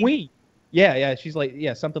the 90? queen. Yeah, she's like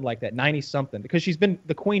something like that, 90 something, because she's been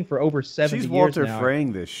the queen for over 70 She's years Walter now.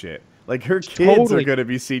 Fraying this shit. Like her kids are Totally. going to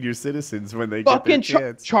be senior citizens when they Fucking get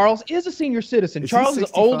their kids. Charles is a senior citizen. Is he Charles is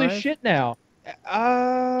old as 65? shit now.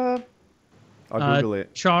 I'll Google it.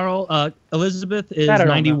 Elizabeth is That I don't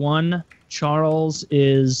know. 91. Charles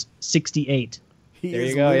is 68. He There is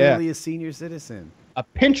you go, literally a senior citizen. A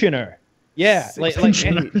pensioner. Yeah, like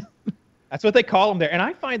 68. that's what they call them there. And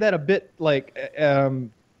I find that a bit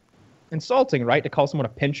insulting, right? To call someone a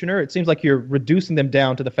pensioner. It seems like you're reducing them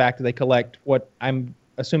down to the fact that they collect what I'm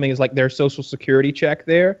assuming is like their social security check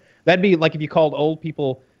there. That'd be like if you called old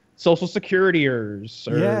people social securityers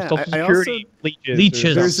or Yeah, social I security also-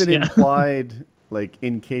 Leeches. There's an Yeah. implied like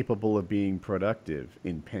incapable of being productive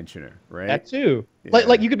in pensioner, right? That too. Yeah.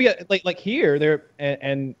 Like you could be like here there,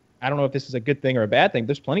 and I don't know if this is a good thing or a bad thing.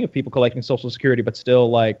 There's plenty of people collecting Social Security, but still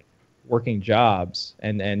like working jobs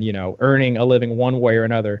and you know earning a living one way or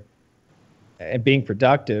another, and being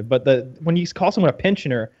productive. But when you call someone a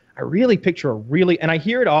pensioner, I really picture and I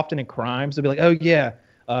hear it often in crimes. They'll be like, oh yeah,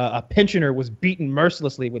 a pensioner was beaten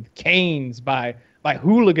mercilessly with canes by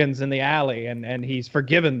hooligans in the alley, and he's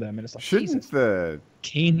forgiven them. And it's like, Shouldn't Jesus. the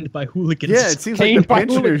Caned by hooligans. yeah? It seems like Caned the by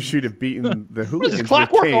pensioners hooligans. should have beaten the What is hooligans this, with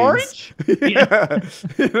Clockwork canes. Orange? Yeah,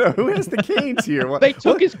 you know, who has the canes here? What, They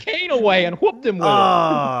took his cane away and whooped him with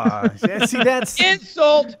yeah, see that's it.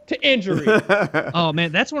 Insult to injury. Oh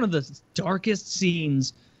man, that's one of the darkest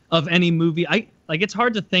scenes of any movie. It's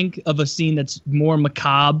hard to think of a scene that's more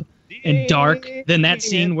macabre and dark than that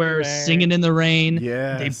scene where Singing in the Rain.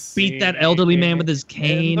 Yes. They beat that elderly man with his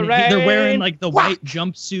cane. the They're wearing rain. like the white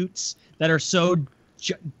jumpsuits that are so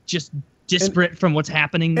just disparate from what's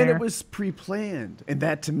happening there. And it was pre-planned, and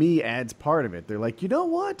that to me adds part of it. They're like, you know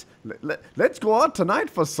what? Let's go out tonight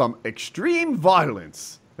for some extreme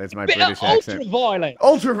violence. That's my British Ultra accent. violent.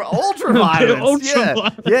 Ultra violence. Yeah.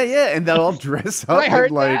 Ultra-violence. Yeah. And they'll all dress up When I heard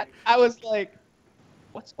in like. that, I was like,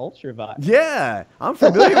 what's ultra violent? Yeah, I'm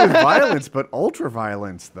familiar with violence, but ultra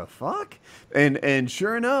violence, the fuck? And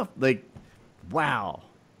sure enough, like, wow.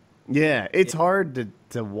 Yeah, it's hard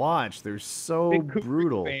to watch. They're so Big Kubrick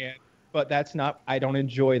brutal. fan, but that's not. I don't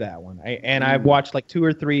enjoy that one. I've watched like 2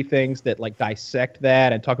 or 3 things that like dissect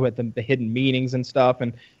that and talk about the hidden meanings and stuff,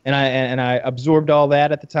 and I absorbed all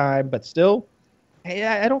that at the time, but still,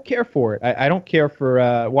 I don't care for it. I don't care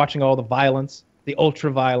for watching all the violence, the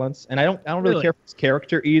ultra violence, and I don't really care for his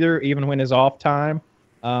character either, even when his off time.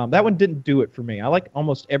 That one didn't do it for me. I like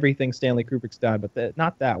almost everything Stanley Kubrick's done, but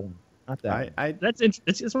not that one. Not that one.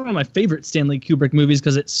 It's one of my favorite Stanley Kubrick movies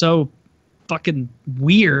because it's so fucking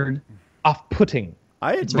weird. Off-putting.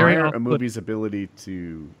 I It's very admire a off-putting. movie's ability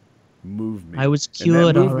to move me. I was And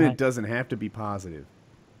cured, that all movement right. doesn't have to be positive.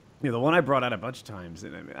 You know, the one I brought out a bunch of times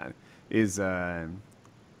is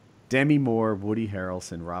Demi Moore, Woody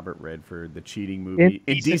Harrelson, Robert Redford, the cheating movie,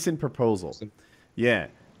 Indecent Indecent Proposal. Yeah.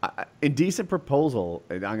 Indecent Proposal,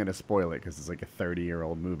 I'm going to spoil it because it's like a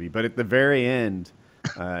 30-year-old movie, but at the very end,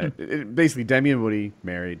 basically Demi and Woody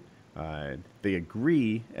married. They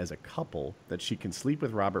agree as a couple that she can sleep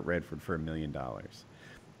with Robert Redford for $1 million.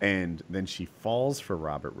 And then she falls for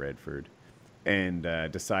Robert Redford and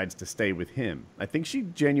decides to stay with him. I think she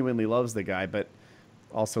genuinely loves the guy, but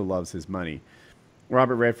also loves his money.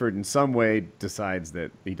 Robert Redford in some way decides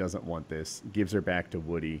that he doesn't want this, gives her back to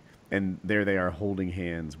Woody, and there they are holding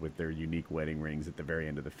hands with their unique wedding rings at the very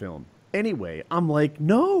end of the film. Anyway, I'm like,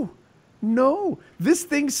 no, this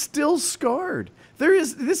thing's still scarred.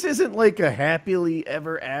 This isn't like a happily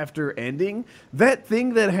ever after ending. That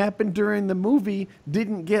thing that happened during the movie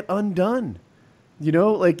didn't get undone. You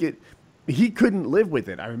know, like he couldn't live with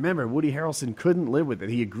it. I remember Woody Harrelson couldn't live with it.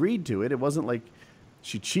 He agreed to it. It wasn't like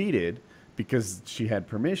she cheated because she had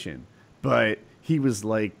permission. But he was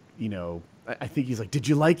like, you know, I think he's like, did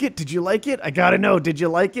you like it? Did you like it? I got to know. Did you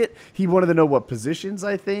like it? He wanted to know what positions,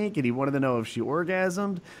 I think, and he wanted to know if she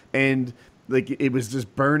orgasmed. And like it was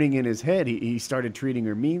just burning in his head. He started treating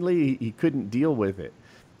her meanly. He couldn't deal with it.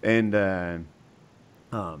 And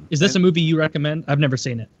is this a movie you recommend? I've never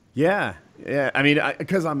seen it. Yeah. I mean,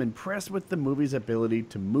 because I'm impressed with the movie's ability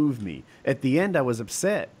to move me. At the end, I was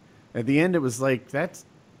upset. At the end, it was like, that's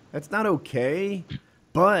not okay,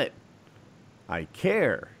 but I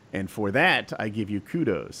care. And for that, I give you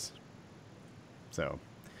kudos. So,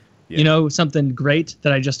 yeah. You know, something great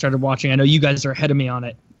that I just started watching. I know you guys are ahead of me on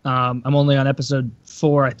it. I'm only on episode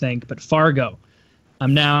 4, I think, but Fargo.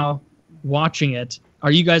 I'm now watching it.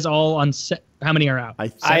 Are you guys all on set? How many are out? I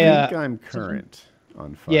think I'm current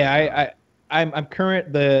on Fargo. Yeah, I'm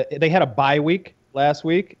current. They had a bye week last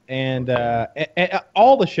week, and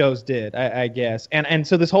all the shows did, I guess. And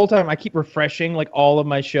so this whole time I keep refreshing like all of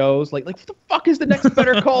my shows. Like what the fuck is the next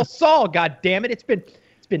Better Call Saul? God damn it! It's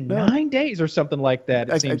been 9 days or something like that.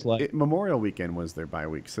 It seems like Memorial Weekend was their bye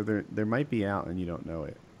week, so they might be out and you don't know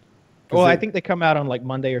it. Well, I think they come out on like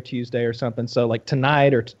Monday or Tuesday or something. So like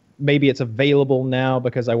tonight or maybe it's available now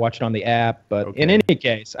because I watch it on the app. But in any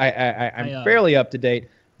case, I'm fairly up to date.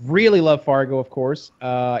 Really love Fargo, of course.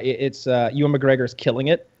 It's Ewan McGregor's killing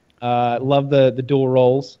it. Love the dual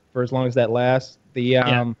roles for as long as that lasts.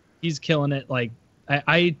 He's killing it. Like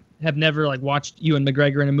I have never like watched Ewan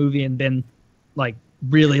McGregor in a movie and been like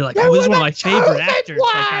really like, oh, this is one of my favorite actors.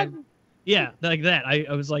 Like that.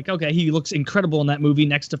 I was like, okay, he looks incredible in that movie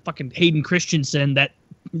next to fucking Hayden Christensen, that,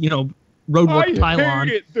 you know, roadwork pylon. I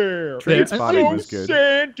hate it there. Trainspotting was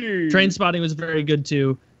good. Trainspotting was very good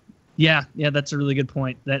too. Yeah, that's a really good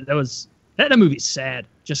point. That movie's sad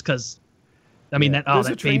just because, I mean, that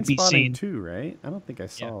baby scene too, right? I don't think I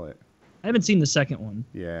saw it. I haven't seen the second one.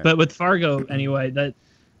 Yeah. But with Fargo, anyway, that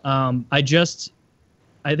I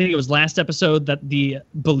think it was last episode that the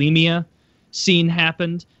bulimia scene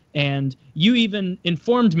happened, and you even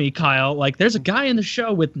informed me, Kyle, like there's a guy in the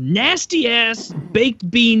show with nasty ass baked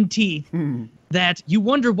bean teeth that you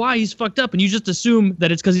wonder why he's fucked up, and you just assume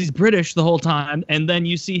that it's because he's British the whole time, and then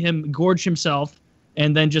you see him gorge himself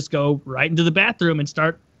and then just go right into the bathroom and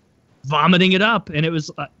start vomiting it up. And it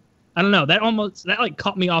was I don't know, that like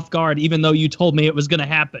caught me off guard, even though you told me it was going to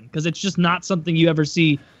happen, because it's just not something you ever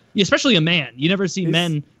see, especially a man. You never see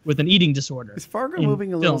men with an eating disorder. Is Fargo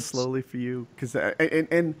moving a little slowly for you? Because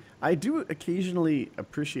and I do occasionally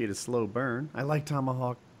appreciate a slow burn. I like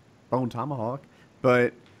Bone Tomahawk,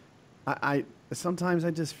 but I sometimes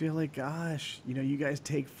I just feel like, gosh, you know, you guys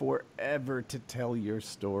take forever to tell your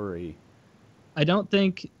story. I don't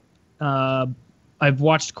think I've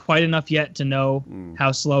watched quite enough yet to know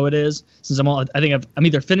how slow it is. Since I'm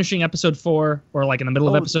either finishing episode 4 or like in the middle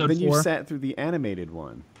of episode 4. Then you sat through the animated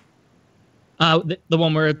one. The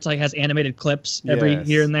one where it's like has animated clips every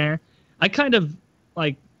here and there. I kind of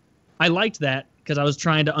like, I liked that because I was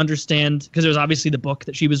trying to understand, because it was obviously the book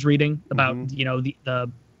that she was reading about, you know,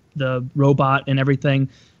 the robot and everything.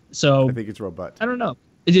 So I think it's robot. I don't know.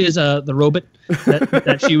 It is the robot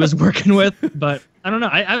that she was working with, but I don't know.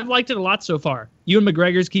 I've liked it a lot so far. Ewan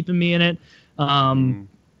McGregor's keeping me in it.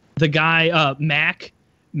 The guy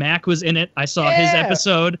Mac was in it. I saw his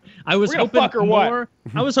episode. I was hoping more.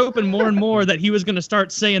 I was hoping more and more that he was going to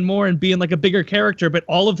start saying more and being like a bigger character, but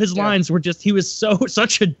all of his lines were just, he was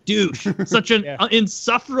such a douche, such an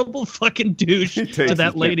insufferable fucking douche to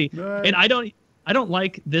that lady. And I don't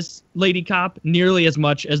like this lady cop nearly as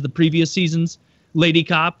much as the previous season's lady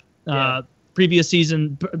cop. Previous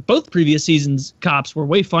season, both previous seasons cops were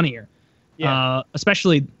way funnier.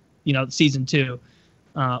 Especially, you know, season 2.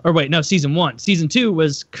 Season 1. Season 2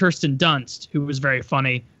 was Kirsten Dunst, who was very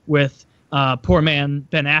funny with poor man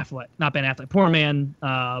Ben Affleck. Not Ben Affleck. Poor man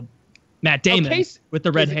Matt Damon with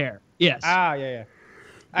the red hair. Yes.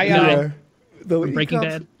 I No. The lady Breaking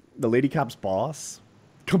cop's, Bad? The lady cop's boss,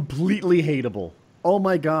 completely hateable. Oh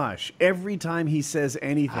my gosh! Every time he says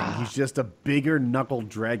anything, he's just a bigger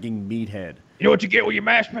knuckle-dragging meathead. You know what you get with your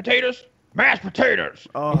mashed potatoes? Mashed potatoes.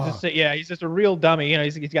 Oh. He's just a real dummy. You know,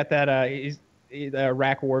 he's got that. He's a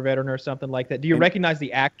Iraq war veteran or something like that. Do you recognize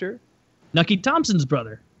the actor? Nucky Thompson's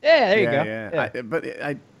brother. Yeah, there you go.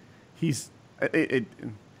 Yeah.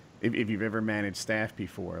 If you've ever managed staff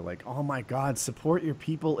before, like, oh my God, support your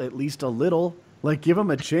people at least a little. Like, give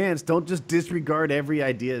them a chance. Don't just disregard every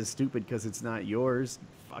idea as stupid because it's not yours.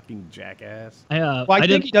 Fucking jackass. Well, I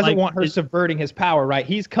think he doesn't want her subverting his power, right?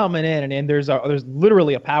 He's coming in, and there's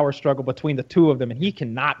literally a power struggle between the two of them, and he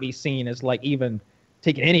cannot be seen as like even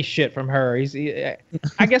taking any shit from her.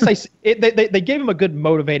 I guess they gave him a good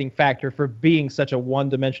motivating factor for being such a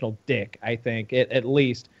one-dimensional dick. I think at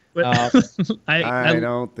least. I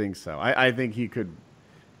don't think so. I think he could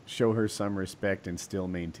show her some respect and still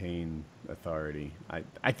maintain authority.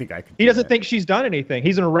 I think I could. He doesn't think she's done anything.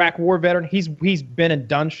 He's an Iraq war veteran. He's been and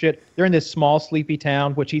done shit. They're in this small, sleepy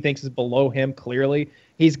town, which he thinks is below him. Clearly,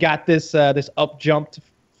 he's got this up-jumped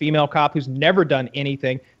female cop who's never done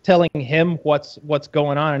anything, telling him what's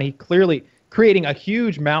going on, and he clearly creating a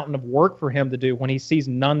huge mountain of work for him to do when he sees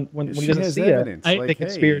none. When he doesn't see evidence. the Like,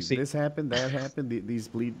 conspiracy. Hey, this happened, that happened. These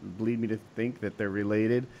lead me to think that they're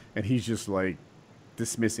related, and he's just like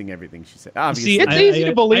dismissing everything she said. Obviously, it's easy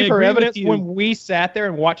to believe her agree with evidence you. when we sat there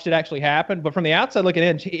and watched it actually happen. But from the outside looking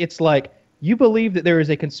in, it's like you believe that there is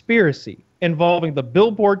a conspiracy involving the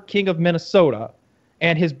Billboard King of Minnesota,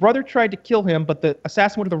 and his brother tried to kill him, but the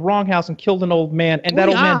assassin went to the wrong house and killed an old man, and that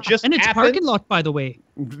old man just and it's happens. parking lot, by the way.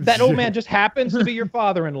 That old man just happens to be your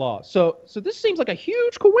father-in-law. So this seems like a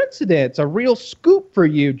huge coincidence, a real scoop for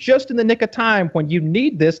you, just in the nick of time when you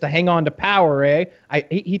need this to hang on to power, eh?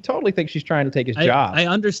 He totally thinks she's trying to take his job. I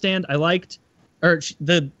understand.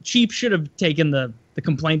 The chief should have taken the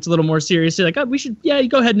complaints a little more seriously. Like, we should, you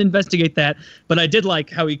go ahead and investigate that. But I did like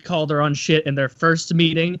how he called her on shit in their first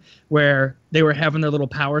meeting where they were having their little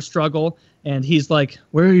power struggle. And he's like,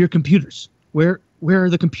 where are your computers? Where are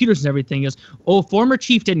the computers and everything? He goes, oh, former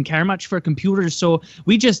chief didn't care much for computers, so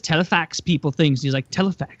we just telefax people things. And he's like,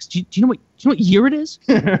 telefax? Do you know what year it is?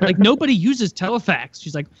 Like, nobody uses telefax.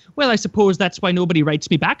 She's like, well, I suppose that's why nobody writes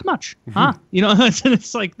me back much, huh?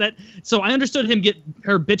 It's like that. So I understood him get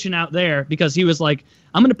her bitching out there because he was like,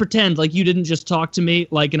 I'm gonna pretend like you didn't just talk to me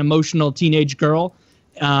like an emotional teenage girl,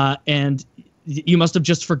 and you must have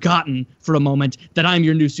just forgotten for a moment that I'm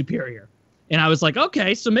your new superior. And I was like,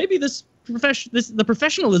 okay, so maybe the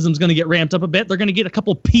professionalism is going to get ramped up a bit. They're going to get a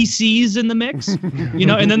couple PCs in the mix,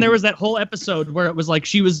 And then there was that whole episode where it was like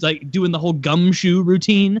she was like doing the whole gumshoe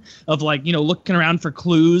routine of like looking around for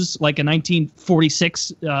clues like a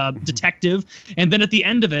 1946 detective, and then at the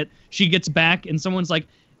end of it, she gets back and someone's like,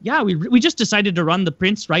 "Yeah, we just decided to run the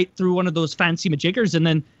prints right through one of those fancy majiggers, and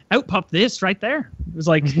then out popped this right there." It was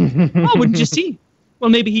like, "Oh, wouldn't you see? Well,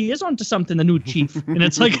 maybe he is onto something, the new chief." And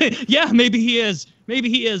it's like, yeah, maybe he is. Maybe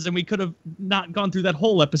he is. And we could have not gone through that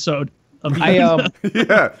whole episode. Of yeah, we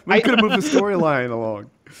could have moved the storyline along.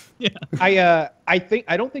 Yeah.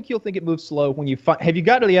 I don't think you'll think it moves slow when you find. Have you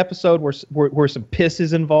got to the episode where some piss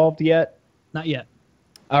is involved yet? Not yet.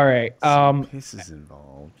 All right. Piss is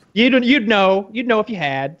involved. You'd know if you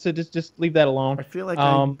had. So just leave that alone. I feel like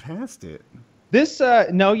I passed it.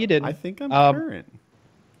 No, you didn't. I think I'm current.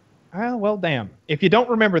 Well, damn. If you don't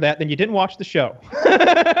remember that, then you didn't watch the show.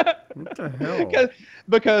 What the hell?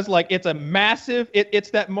 Because like it's a massive,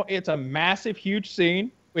 it's a massive, huge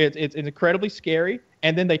scene. It's incredibly scary,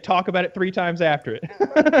 and then they talk about it 3 times after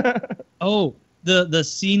it. Oh, the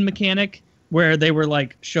scene mechanic where they were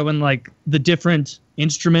like showing like the different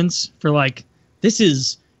instruments for like, this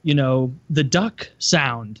is the duck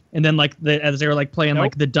sound, and then like as they were like playing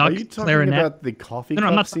like the duck Are you talking clarinet. about the coffee cup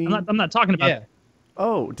I'm not, scene? I'm not talking about. Yeah.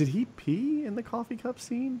 Oh, did he pee in the coffee cup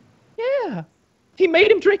scene? Yeah. He made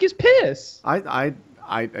him drink his piss.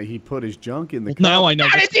 He put his junk in the cup. Now I know.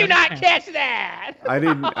 How did you not catch that? I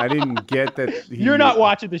didn't get that. You're not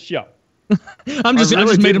watching the show. I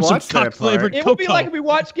just made him some watch that cock flavored It cocoa. would be like if we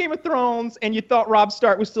watched Game of Thrones and you thought Robb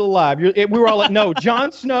Stark was still alive. We were all like, no,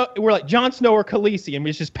 Jon Snow. We're like Jon Snow or Khaleesi, and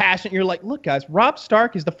we're just passionate. You're like, look, guys, Robb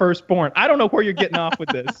Stark is the firstborn. I don't know where you're getting off with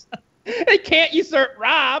this. They can't usurp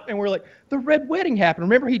Robb. And we're like, the Red Wedding happened.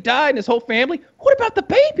 Remember, he died and his whole family. What about the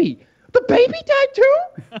baby? The baby died too?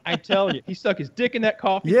 I tell you, he stuck his dick in that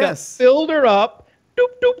coffee cup, filled her up, doop,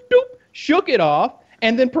 doop, doop, shook it off,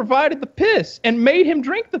 and then provided the piss and made him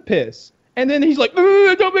drink the piss. And then he's like,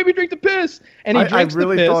 don't make me drink the piss. And he drinks the piss. I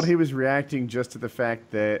really thought he was reacting just to the fact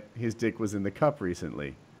that his dick was in the cup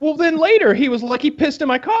recently. Well, then later he was like, he pissed in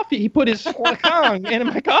my coffee. He put his tongue in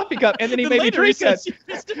my coffee cup, and then he made me drink it.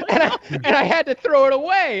 And I had to throw it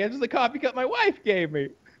away. It's the coffee cup my wife gave me.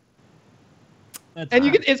 And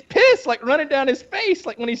you get it's piss like running down his face,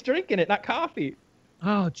 like when he's drinking it, not coffee.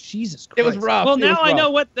 Oh, Jesus Christ. It was rough. Well, now I know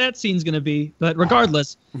what that scene's going to be. But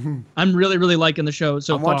regardless, I'm really, really liking the show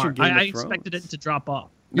so far. I expected it to drop off.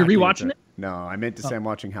 You're rewatching it? No, I meant to say I'm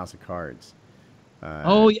watching House of Cards.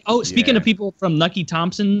 Speaking of people from Nucky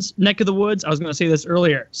Thompson's neck of the woods, I was going to say this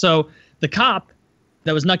earlier. So the cop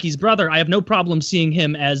that was Nucky's brother, I have no problem seeing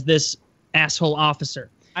him as this asshole officer.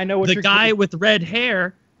 I know what the guy with red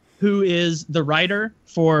hair, who is the writer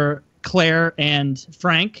for Claire and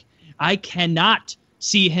Frank, I cannot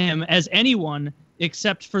see him as anyone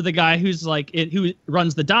except for the guy who's who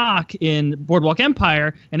runs the dock in Boardwalk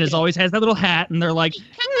Empire and always has that little hat, and they're like,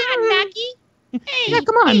 "Come on, Nucky. Hey, yeah,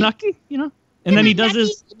 come on, Nucky," And then he does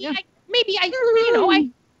his. Maybe I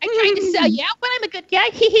tried to sell you out, but I'm a good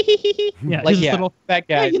guy. Yeah, like little that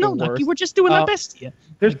guy. Nucky, we're just doing our best here.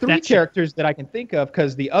 There's three characters that I can think of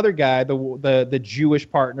because the other guy, the Jewish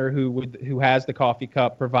partner who has the coffee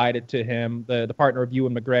cup provided to him, the partner of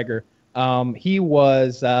Ewan McGregor, he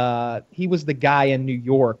was the guy in New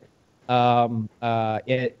York, he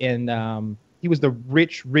was the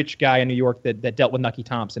rich guy in New York that dealt with Nucky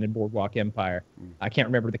Thompson in Boardwalk Empire. I can't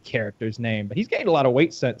remember the character's name, but he's gained a lot of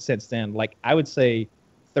weight since then. Like I would say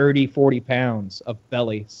 30, 40 pounds of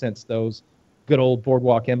belly since those good old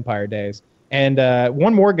Boardwalk Empire days. And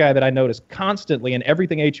one more guy that I notice constantly in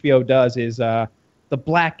everything HBO does is the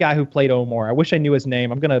black guy who played Omar. I wish I knew his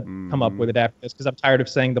name. I'm going to come up with it after this because I'm tired of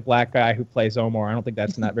saying the black guy who plays Omar. I don't think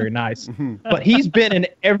that's not very nice. But he's been in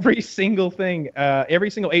every single thing, every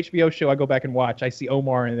single HBO show I go back and watch. I see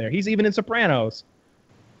Omar in there. He's even in Sopranos.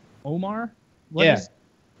 Omar? And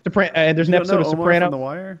there's an episode of Sopranos. From The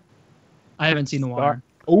Wire? I haven't seen The Wire.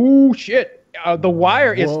 Oh, shit. The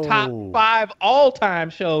Wire is top 5 all-time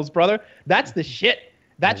shows, brother. That's the shit.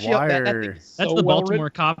 That's the Baltimore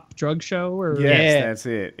cop drug show, or yes,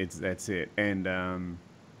 that's it. And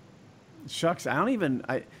shucks,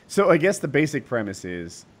 so I guess the basic premise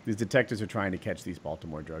is these detectives are trying to catch these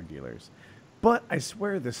Baltimore drug dealers. But I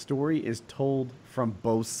swear the story is told from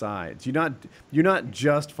both sides. You're not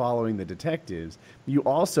just following the detectives. You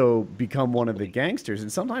also become one of the gangsters,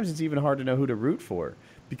 and sometimes it's even hard to know who to root for.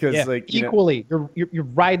 Because equally, you're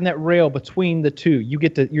riding that rail between the two.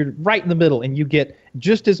 You're right in the middle, and you get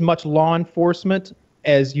just as much law enforcement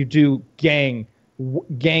as you do gang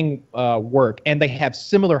work, and they have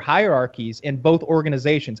similar hierarchies in both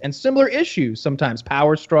organizations and similar issues. Sometimes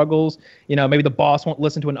power struggles. Maybe the boss won't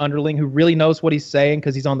listen to an underling who really knows what he's saying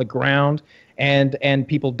because he's on the ground, and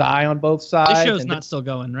people die on both sides. This show's not still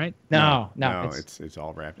going, right? No, it's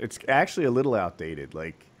all wrapped. It's actually a little outdated.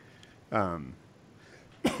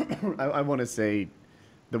 I want to say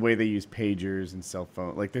the way they use pagers and cell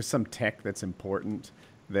phone, there's some tech that's important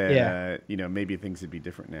that maybe things would be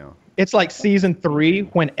different now. It's like season 3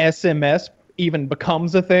 when SMS even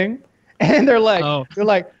becomes a thing, and they're like,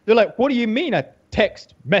 what do you mean a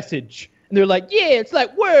text message? And they're like, yeah, it's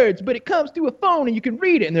like words, but it comes through a phone and you can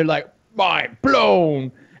read it. And they're like, mind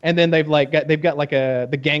blown. And then they've got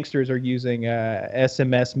the gangsters are using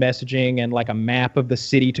SMS messaging and like a map of the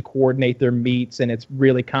city to coordinate their meets, and it's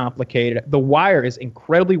really complicated. The Wire is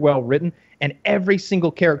incredibly well written, and every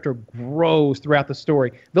single character grows throughout the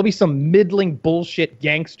story. There'll be some middling bullshit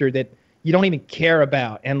gangster that you don't even care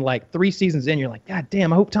about, and like 3 seasons in, you're like, God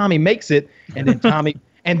damn, I hope Tommy makes it, and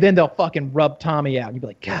then they'll fucking rub Tommy out, and you'll be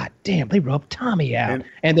like, God damn, they rubbed Tommy out,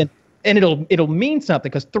 and it'll mean something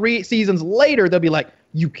because 3 seasons later they'll be like,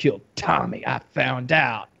 you killed Tommy, I found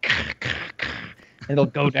out. And it'll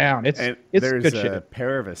go down. It's there's good a shit.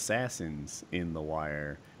 pair of assassins in The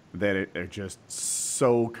Wire that are just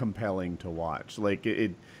so compelling to watch. One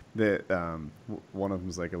of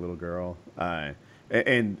them's like a little girl, and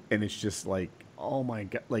it's just like, oh my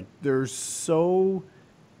god, they're so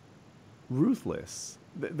ruthless.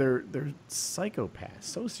 They're psychopaths,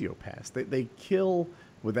 sociopaths. They kill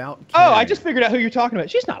without caring. Oh, I just figured out who you're talking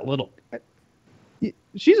about. She's not little.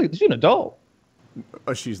 She's an adult.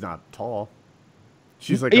 She's not tall.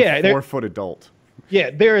 She's like a 4-foot adult.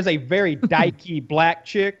 Yeah, there is a very dykey black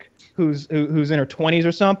chick who's in her 20s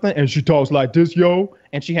or something, and she talks like this, yo,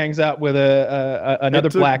 and she hangs out with another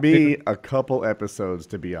black. It took me a couple episodes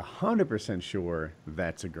to be 100% sure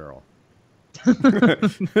that's a girl. I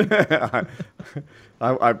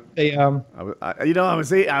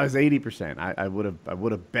was 80%. I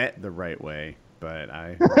would have bet the right way, but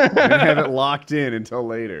I didn't have it locked in until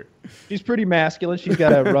later. She's pretty masculine. She's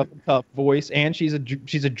got a rough and tough voice, and she's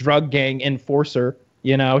a drug gang enforcer.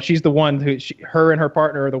 You know, she's the one her and her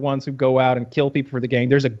partner are the ones who go out and kill people for the gang.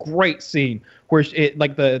 There's a great scene where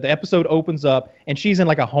the episode opens up and she's in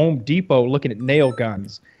like a Home Depot looking at nail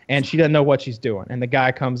guns and she doesn't know what she's doing. And the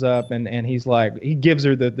guy comes up and he's like, he gives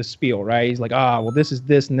her the spiel, right? He's like, well, this is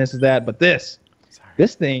this and this is that, but this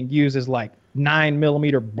thing uses like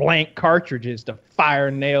 9mm blank cartridges to fire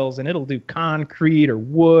nails and it'll do concrete or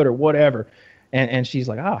wood or whatever. And she's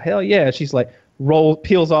like, oh, hell yeah. She's like,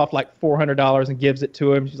 peels off like $400 and gives it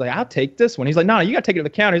to him. She's like, I'll take this one. He's like, no, you got to take it to the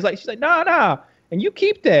counter. She's like, no. And you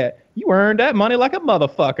keep that. You earned that money like a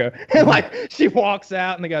motherfucker. And like, she walks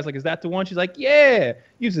out and the guy's like, is that the one? She's like, yeah.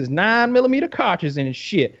 Uses 9mm cartridges in his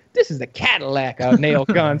shit. This is the Cadillac of nail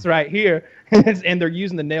guns right here. And they're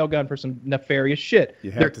using the nail gun for some nefarious shit.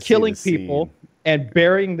 They're killing people and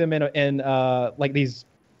burying them in like these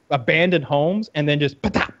abandoned homes and then just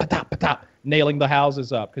patop, patop, patop, nailing the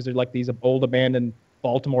houses up because they're like these old abandoned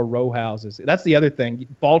Baltimore row houses. That's the other thing.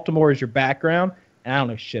 Baltimore is your background, and I don't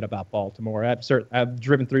know shit about Baltimore. I've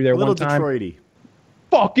driven through there one time. Detroit-y.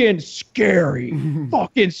 Fucking scary.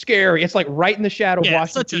 Fucking scary. It's like right in the shadow of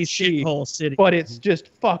Washington, D.C. Shithole city. But it's just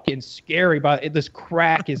fucking scary. But this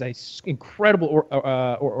crack is a incredible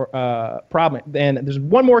problem. And there's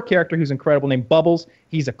one more character who's incredible named Bubbles.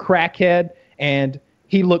 He's a crackhead, and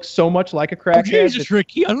he looks so much like a crackhead. Jesus,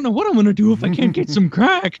 Ricky, I don't know what I'm gonna do if I can't get some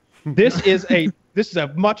crack. This is a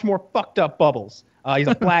much more fucked up Bubbles. He's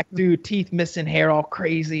a black dude, teeth missing, hair all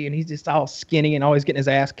crazy, and he's just all skinny and always getting his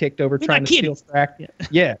ass kicked over trying to steal crack.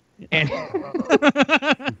 Yeah. And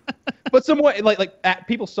but somewhat like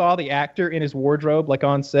people saw the actor in his wardrobe like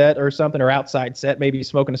on set or something or outside set, maybe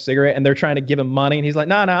smoking a cigarette, and they're trying to give him money, and he's like,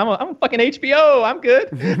 no, I'm a fucking HBO. I'm good.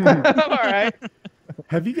 I'm all right.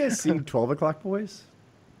 Have you guys seen 12 O'Clock Boys?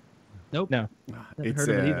 Nope. No. It's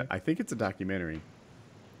I think it's a documentary,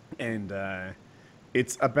 and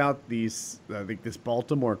it's about this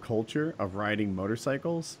Baltimore culture of riding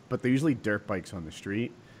motorcycles, but they're usually dirt bikes on the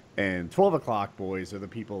street. And 12 O'Clock Boys are the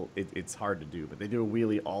people. It's hard to do, but they do a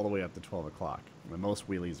wheelie all the way up to 12 o'clock. And most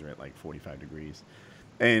wheelies are at like 45 degrees,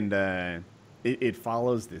 and it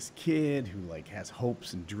follows this kid who like has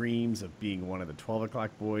hopes and dreams of being one of the 12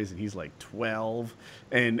 O'Clock Boys, and he's like 12,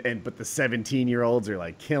 but the 17-year-olds are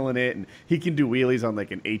like killing it, and he can do wheelies on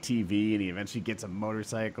like an ATV, and he eventually gets a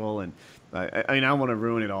motorcycle, and I mean, I don't want to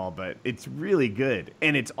ruin it all, but it's really good,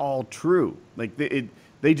 and it's all true. Like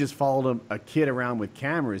they just followed a kid around with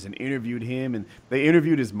cameras and interviewed him, and they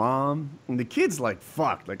interviewed his mom, and the kid's like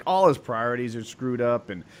fucked. Like all his priorities are screwed up,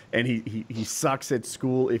 and he sucks at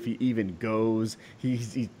school if he even goes.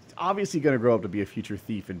 He's obviously going to grow up to be a future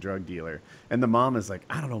thief and drug dealer. And the mom is like,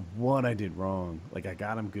 I don't know what I did wrong. Like I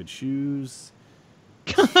got him good shoes.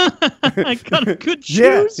 I got him good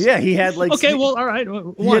shoes? Yeah, he had like... Okay, well, all right.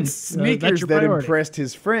 He had sneakers that impressed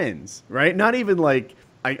his friends, right? Not even like...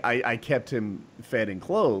 I kept him fed and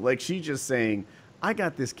clothed. Like, she's just saying, I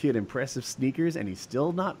got this kid impressive sneakers, and he's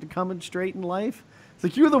still not coming straight in life. It's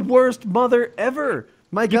like, you're the worst mother ever.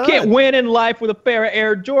 My God. You can't win in life with a pair of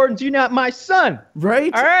Air Jordans. You're not my son.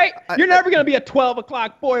 Right? All right? You're never going to be a 12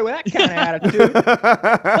 o'clock boy with that kind of attitude. Look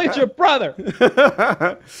at your brother.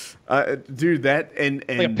 Dude, that and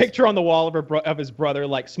like a picture on the wall of his brother,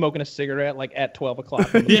 like smoking a cigarette, like at 12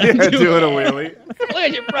 o'clock. Yeah, doing a wheelie. Look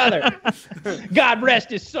at your brother. God rest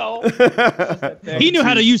his soul. He knew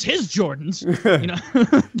how to use his Jordans. You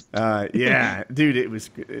know. Yeah, dude, it was.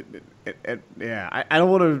 Yeah, I don't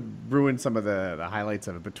want to ruin some of the highlights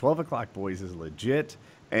of it, but 12 O'Clock Boys is legit,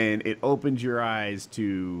 and it opens your eyes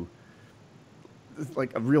to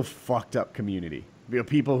like a real fucked up community. You know,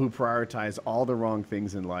 people who prioritize all the wrong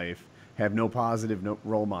things in life, have no positive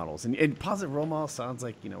role models. And positive role model sounds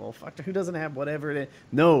like, you know, well, fuck, who doesn't have whatever it is?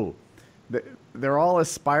 No, they're all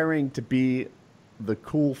aspiring to be the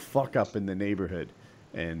cool fuck up in the neighborhood.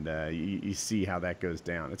 And you see how that goes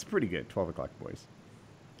down. It's pretty good, 12 O'Clock Boys.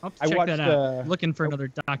 I'll check that out. Looking for another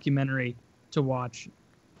documentary to watch.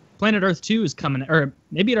 Planet Earth 2 is coming, or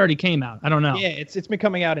maybe it already came out. I don't know. Yeah, it's been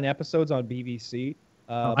coming out in episodes on BBC.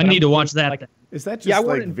 I need to watch that. Like, is that just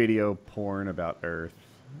like video porn about Earth?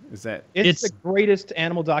 Is that? It's the greatest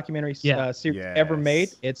animal documentary series ever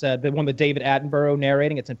made. It's the one with David Attenborough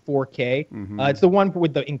narrating. It's in 4K. Mm-hmm. It's the one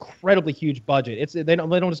with the incredibly huge budget. They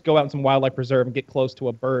don't just go out in some wildlife preserve and get close to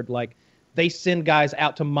a bird. Like they send guys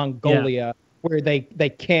out to Mongolia where they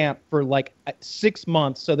camp for like 6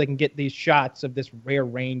 months so they can get these shots of this rare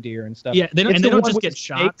reindeer and stuff. Yeah, they don't just get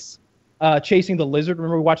shots. Chasing the lizard.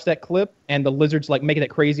 Remember we watched that clip and the lizard's like making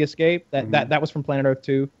that crazy escape. That was from Planet Earth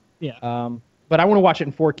 2. Yeah. But I want to watch it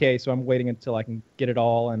in 4K, so I'm waiting until I can get it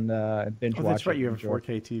all and binge watch it. That's right. You have a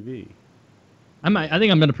 4K TV. I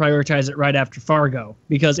think I'm going to prioritize it right after Fargo,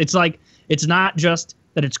 because it's like, it's not just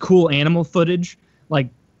that it's cool animal footage. Like,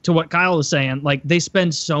 to what Kyle was saying, like, they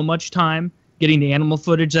spend so much time getting the animal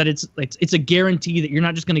footage that it's a guarantee that you're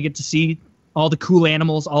not just going to get to see all the cool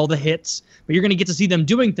animals, all the hits, but you're going to get to see them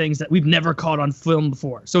doing things that we've never caught on film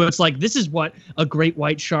before. So it's like, this is what a great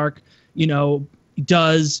white shark,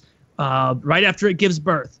 does right after it gives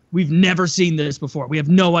birth. We've never seen this before. We have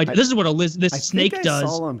no idea. This is what this snake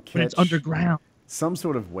does when it's underground. Some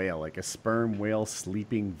sort of whale, like a sperm whale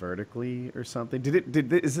sleeping vertically or something.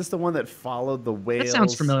 Is this the one that followed the whales? That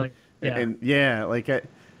sounds familiar. Yeah. And yeah, like it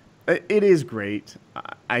is great.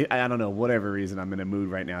 I don't know, whatever reason, I'm in a mood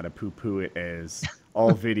right now to poo-poo it as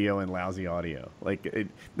all video and lousy audio. Like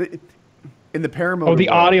in the paramotor. Oh, the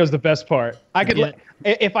audio is the best part. I could,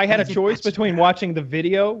 if I had a choice between watching the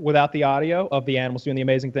video without the audio of the animals doing the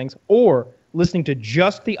amazing things, or listening to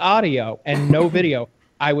just the audio and no video,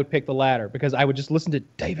 I would pick the latter, because I would just listen to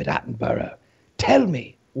David Attenborough tell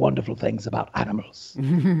me wonderful things about animals.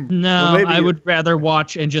 No, well, I would rather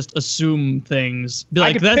watch and just assume things. Be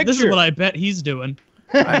like, this is what I bet he's doing.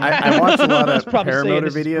 I watch a lot of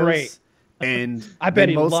paramotor videos, and I bet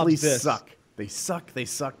they he mostly loves this. suck. They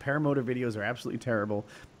suck. Paramotor videos are absolutely terrible.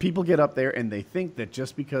 People get up there and they think that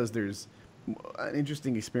just because there's an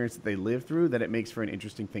interesting experience that they live through, that it makes for an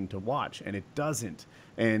interesting thing to watch, and it doesn't.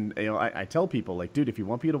 And I tell people, like, dude, if you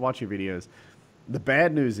want people to watch your videos, the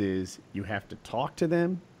bad news is you have to talk to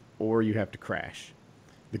them or you have to crash.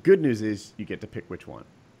 The good news is you get to pick which one.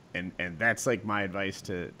 And that's like my advice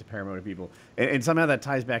to paramotor people. And somehow that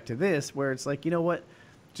ties back to this, where it's like, you know what?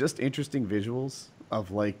 Just interesting visuals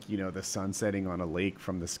of, like, the sun setting on a lake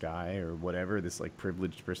from the sky or whatever, this like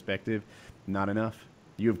privileged perspective, not enough.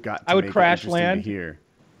 You've got to make crash it interesting land. to hear.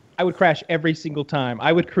 I would crash every single time.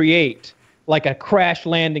 I would create like a crash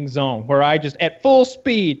landing zone where I just at full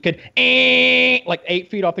speed could like 8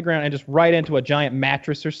 feet off the ground and just right into a giant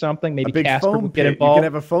mattress or something. Maybe a big Casper foam would get pit. involved. You can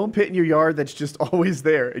have a foam pit in your yard that's just always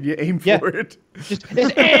there, and you aim for it. Just coming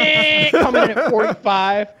in at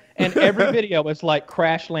 45. And every video is like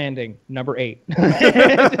crash landing number 8,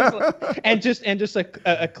 and just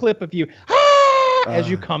a clip of you as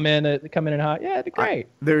you come in and hot. Yeah, it'd be great.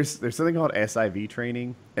 There's something called SIV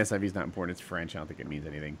training. SIV is not important. It's French. I don't think it means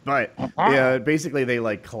anything. But basically they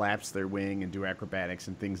like collapse their wing and do acrobatics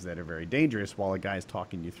and things that are very dangerous while a guy's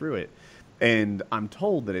talking you through it. And I'm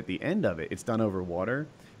told that at the end of it, it's done over water.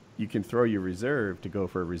 You can throw your reserve to go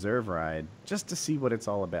for a reserve ride just to see what it's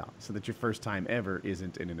all about, so that your first time ever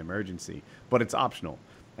isn't in an emergency. But it's optional.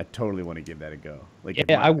 I totally want to give that a go. Like,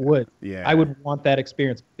 yeah, I would. Yeah, I would want that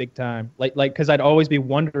experience big time. Like, because I'd always be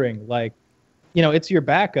wondering, like, it's your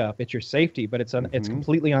backup, it's your safety, but it's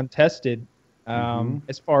completely untested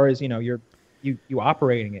as far as you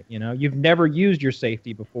operating it. You've never used your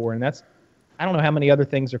safety before, and that's. I don't know how many other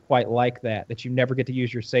things are quite like that you never get to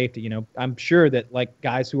use your safety. I'm sure that like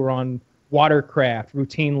guys who are on watercraft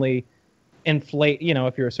routinely inflate,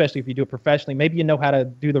 especially if you do it professionally, maybe you know how to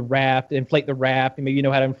do the raft, inflate the raft, and maybe you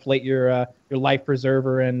know how to inflate your life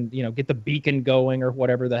preserver and, get the beacon going or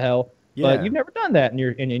whatever the hell. Yeah. But you've never done that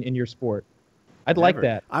in your sport. I'd like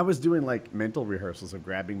that. I was doing like mental rehearsals of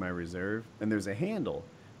grabbing my reserve, and there's a handle,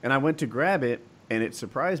 and I went to grab it, and it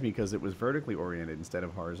surprised me because it was vertically oriented instead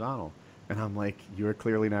of horizontal. And I'm like, you're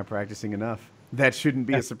clearly not practicing enough. That shouldn't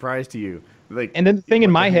be a surprise to you. Like, and then the thing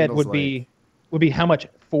in my head would be how much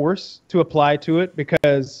force to apply to it,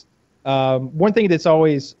 because one thing that's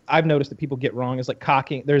always I've noticed that people get wrong is like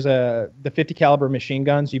cocking. There's the 50 caliber machine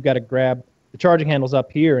guns. You've got to grab the charging handles up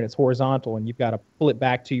here, and it's horizontal, and you've got to pull it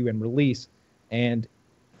back to you and release. And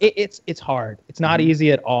it's hard. It's not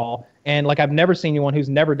easy at all. And like I've never seen anyone who's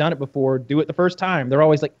never done it before do it the first time. They're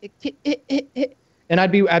always like, And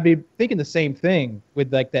I'd be thinking the same thing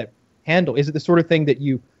with like that handle. Is it the sort of thing that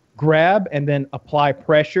you grab and then apply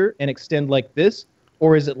pressure and extend like this?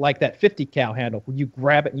 Or is it like that 50 cal handle where you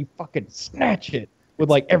grab it and you fucking snatch it with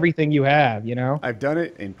like everything you have, I've done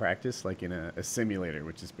it in practice, like in a simulator,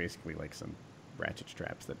 which is basically like some ratchet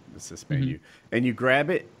straps that suspend you. And you grab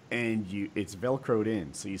it and it's Velcroed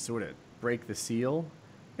in. So you sort of break the seal.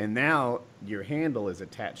 And now your handle is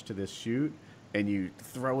attached to this chute and you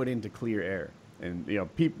throw it into clear air. And,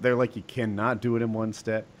 they're like, you cannot do it in one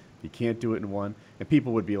step. You can't do it in one. And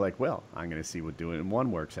people would be like, well, I'm going to see what doing it in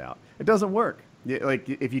one works out. It doesn't work. Like,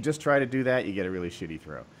 if you just try to do that, you get a really shitty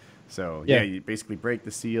throw. So, yeah, you basically break the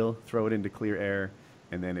seal, throw it into clear air,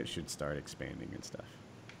 and then it should start expanding and stuff.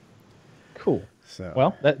 Cool. So,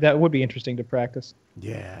 well, that would be interesting to practice.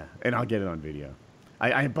 Yeah, and I'll get it on video.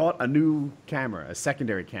 I bought a new camera, a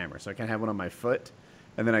secondary camera, so I can have one on my foot.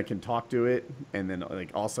 And then I can talk to it, and then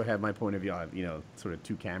like also have my point of view. I have, sort of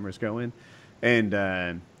 2 cameras going,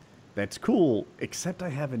 And that's cool, except I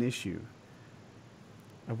have an issue.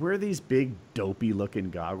 I wear these big,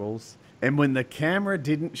 dopey-looking goggles, and when the camera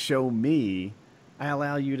didn't show me, I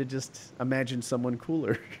allow you to just imagine someone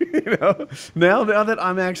cooler. You know, now that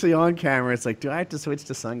I'm actually on camera, it's like, do I have to switch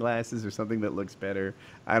to sunglasses or something that looks better?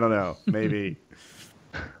 I don't know. Maybe.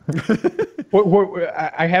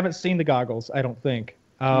 I haven't seen the goggles. I don't think.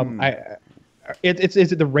 Is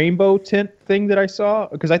it the rainbow tint thing that I saw?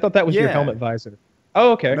 Because I thought that was your Yeah. helmet visor.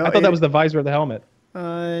 Oh, okay. No, I thought that was the visor of the helmet.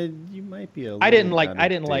 You might be a little I didn't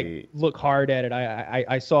out of like date. look hard at it.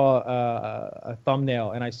 I saw a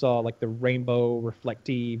thumbnail and I saw like the rainbow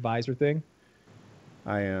reflecty visor thing.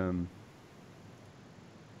 I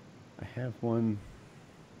have one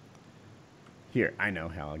here. I know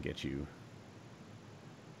how I'll get you.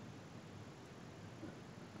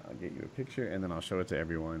 I'll get you a picture and then I'll show it to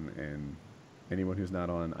everyone, and anyone who's not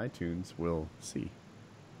on iTunes will see.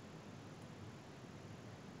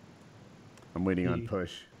 I'm waiting on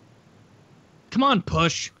push. Come on,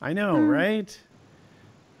 push. I know, right?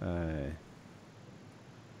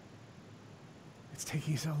 It's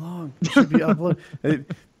taking so long. It should be upload.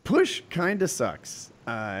 Push kind of sucks.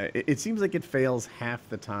 It seems like it fails half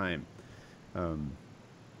the time. I'm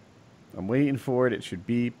waiting for it. It should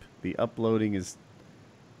beep. The uploading is...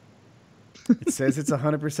 It says it's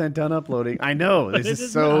 100% done uploading. I know. This It is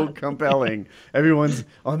is so not. compelling. Everyone's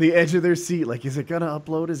on the edge of their seat. Like, is it going to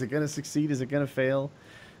upload? Is it going to succeed? Is it going to fail?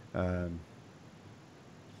 We're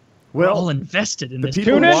Well, all invested in the this.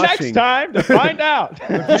 people Tune in watching- next time to find out.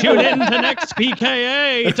 Tune in to next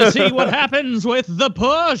PKA to see what happens with the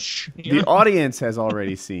push. the audience has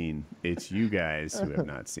already seen. It's you guys who have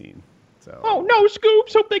not seen. So Oh no,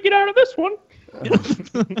 Scoops! Hope they get out of this one.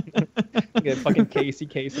 Get fucking Casey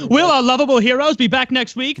Kasem. Will our lovable heroes be back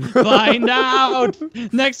next week? Find out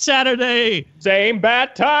next Saturday. Same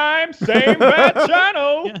bad time, same bad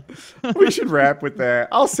channel. we should wrap with that.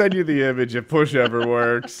 I'll send you the image if push ever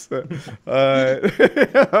works. It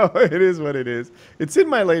is what it is. It's in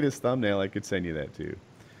my latest thumbnail. I could send you that too.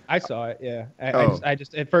 I saw it. Yeah. Oh. I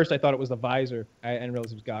just at first I thought it was the visor. I didn't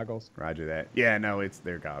realize it was goggles. Roger that. Yeah, no, it's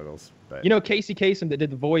their goggles. But You know, Casey Kasem that did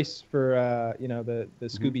the voice for the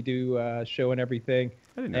Scooby Doo show and everything.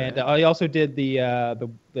 I didn't know And that. he also did the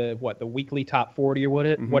weekly top 40 or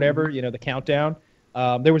whatever, the countdown.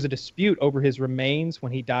 There was a dispute over his remains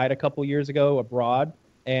when he died a couple years ago abroad,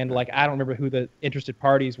 and like I don't remember who the interested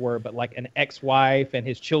parties were, but like an ex-wife and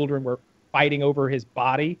his children were fighting over his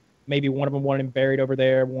body. Maybe one of them wanted him buried over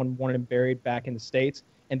there, one wanted him buried back in the States,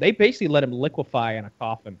 and they basically let him liquefy in a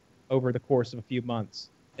coffin over the course of a few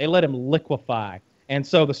months. They let him liquefy. And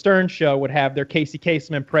so the Stern Show would have their Casey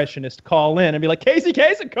Kasem impressionist call in and be like, Casey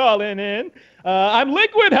Kasem calling in. I'm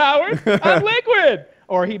liquid, Howard. I'm liquid.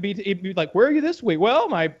 Or he'd be like, where are you this week? Well,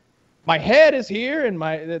 my head is here and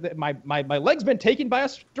my leg's been taken by a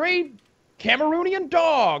stray Cameroonian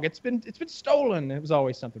dog. It's been stolen. It was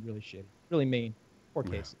always something really shitty, really mean. Poor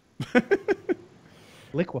Casey.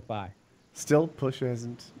 Liquefy. Still, push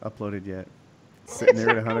hasn't uploaded yet. It's sitting there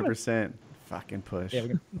at 100%. Fucking push. Yeah,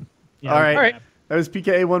 Yeah, All right. All right. That was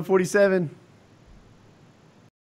PKA 147.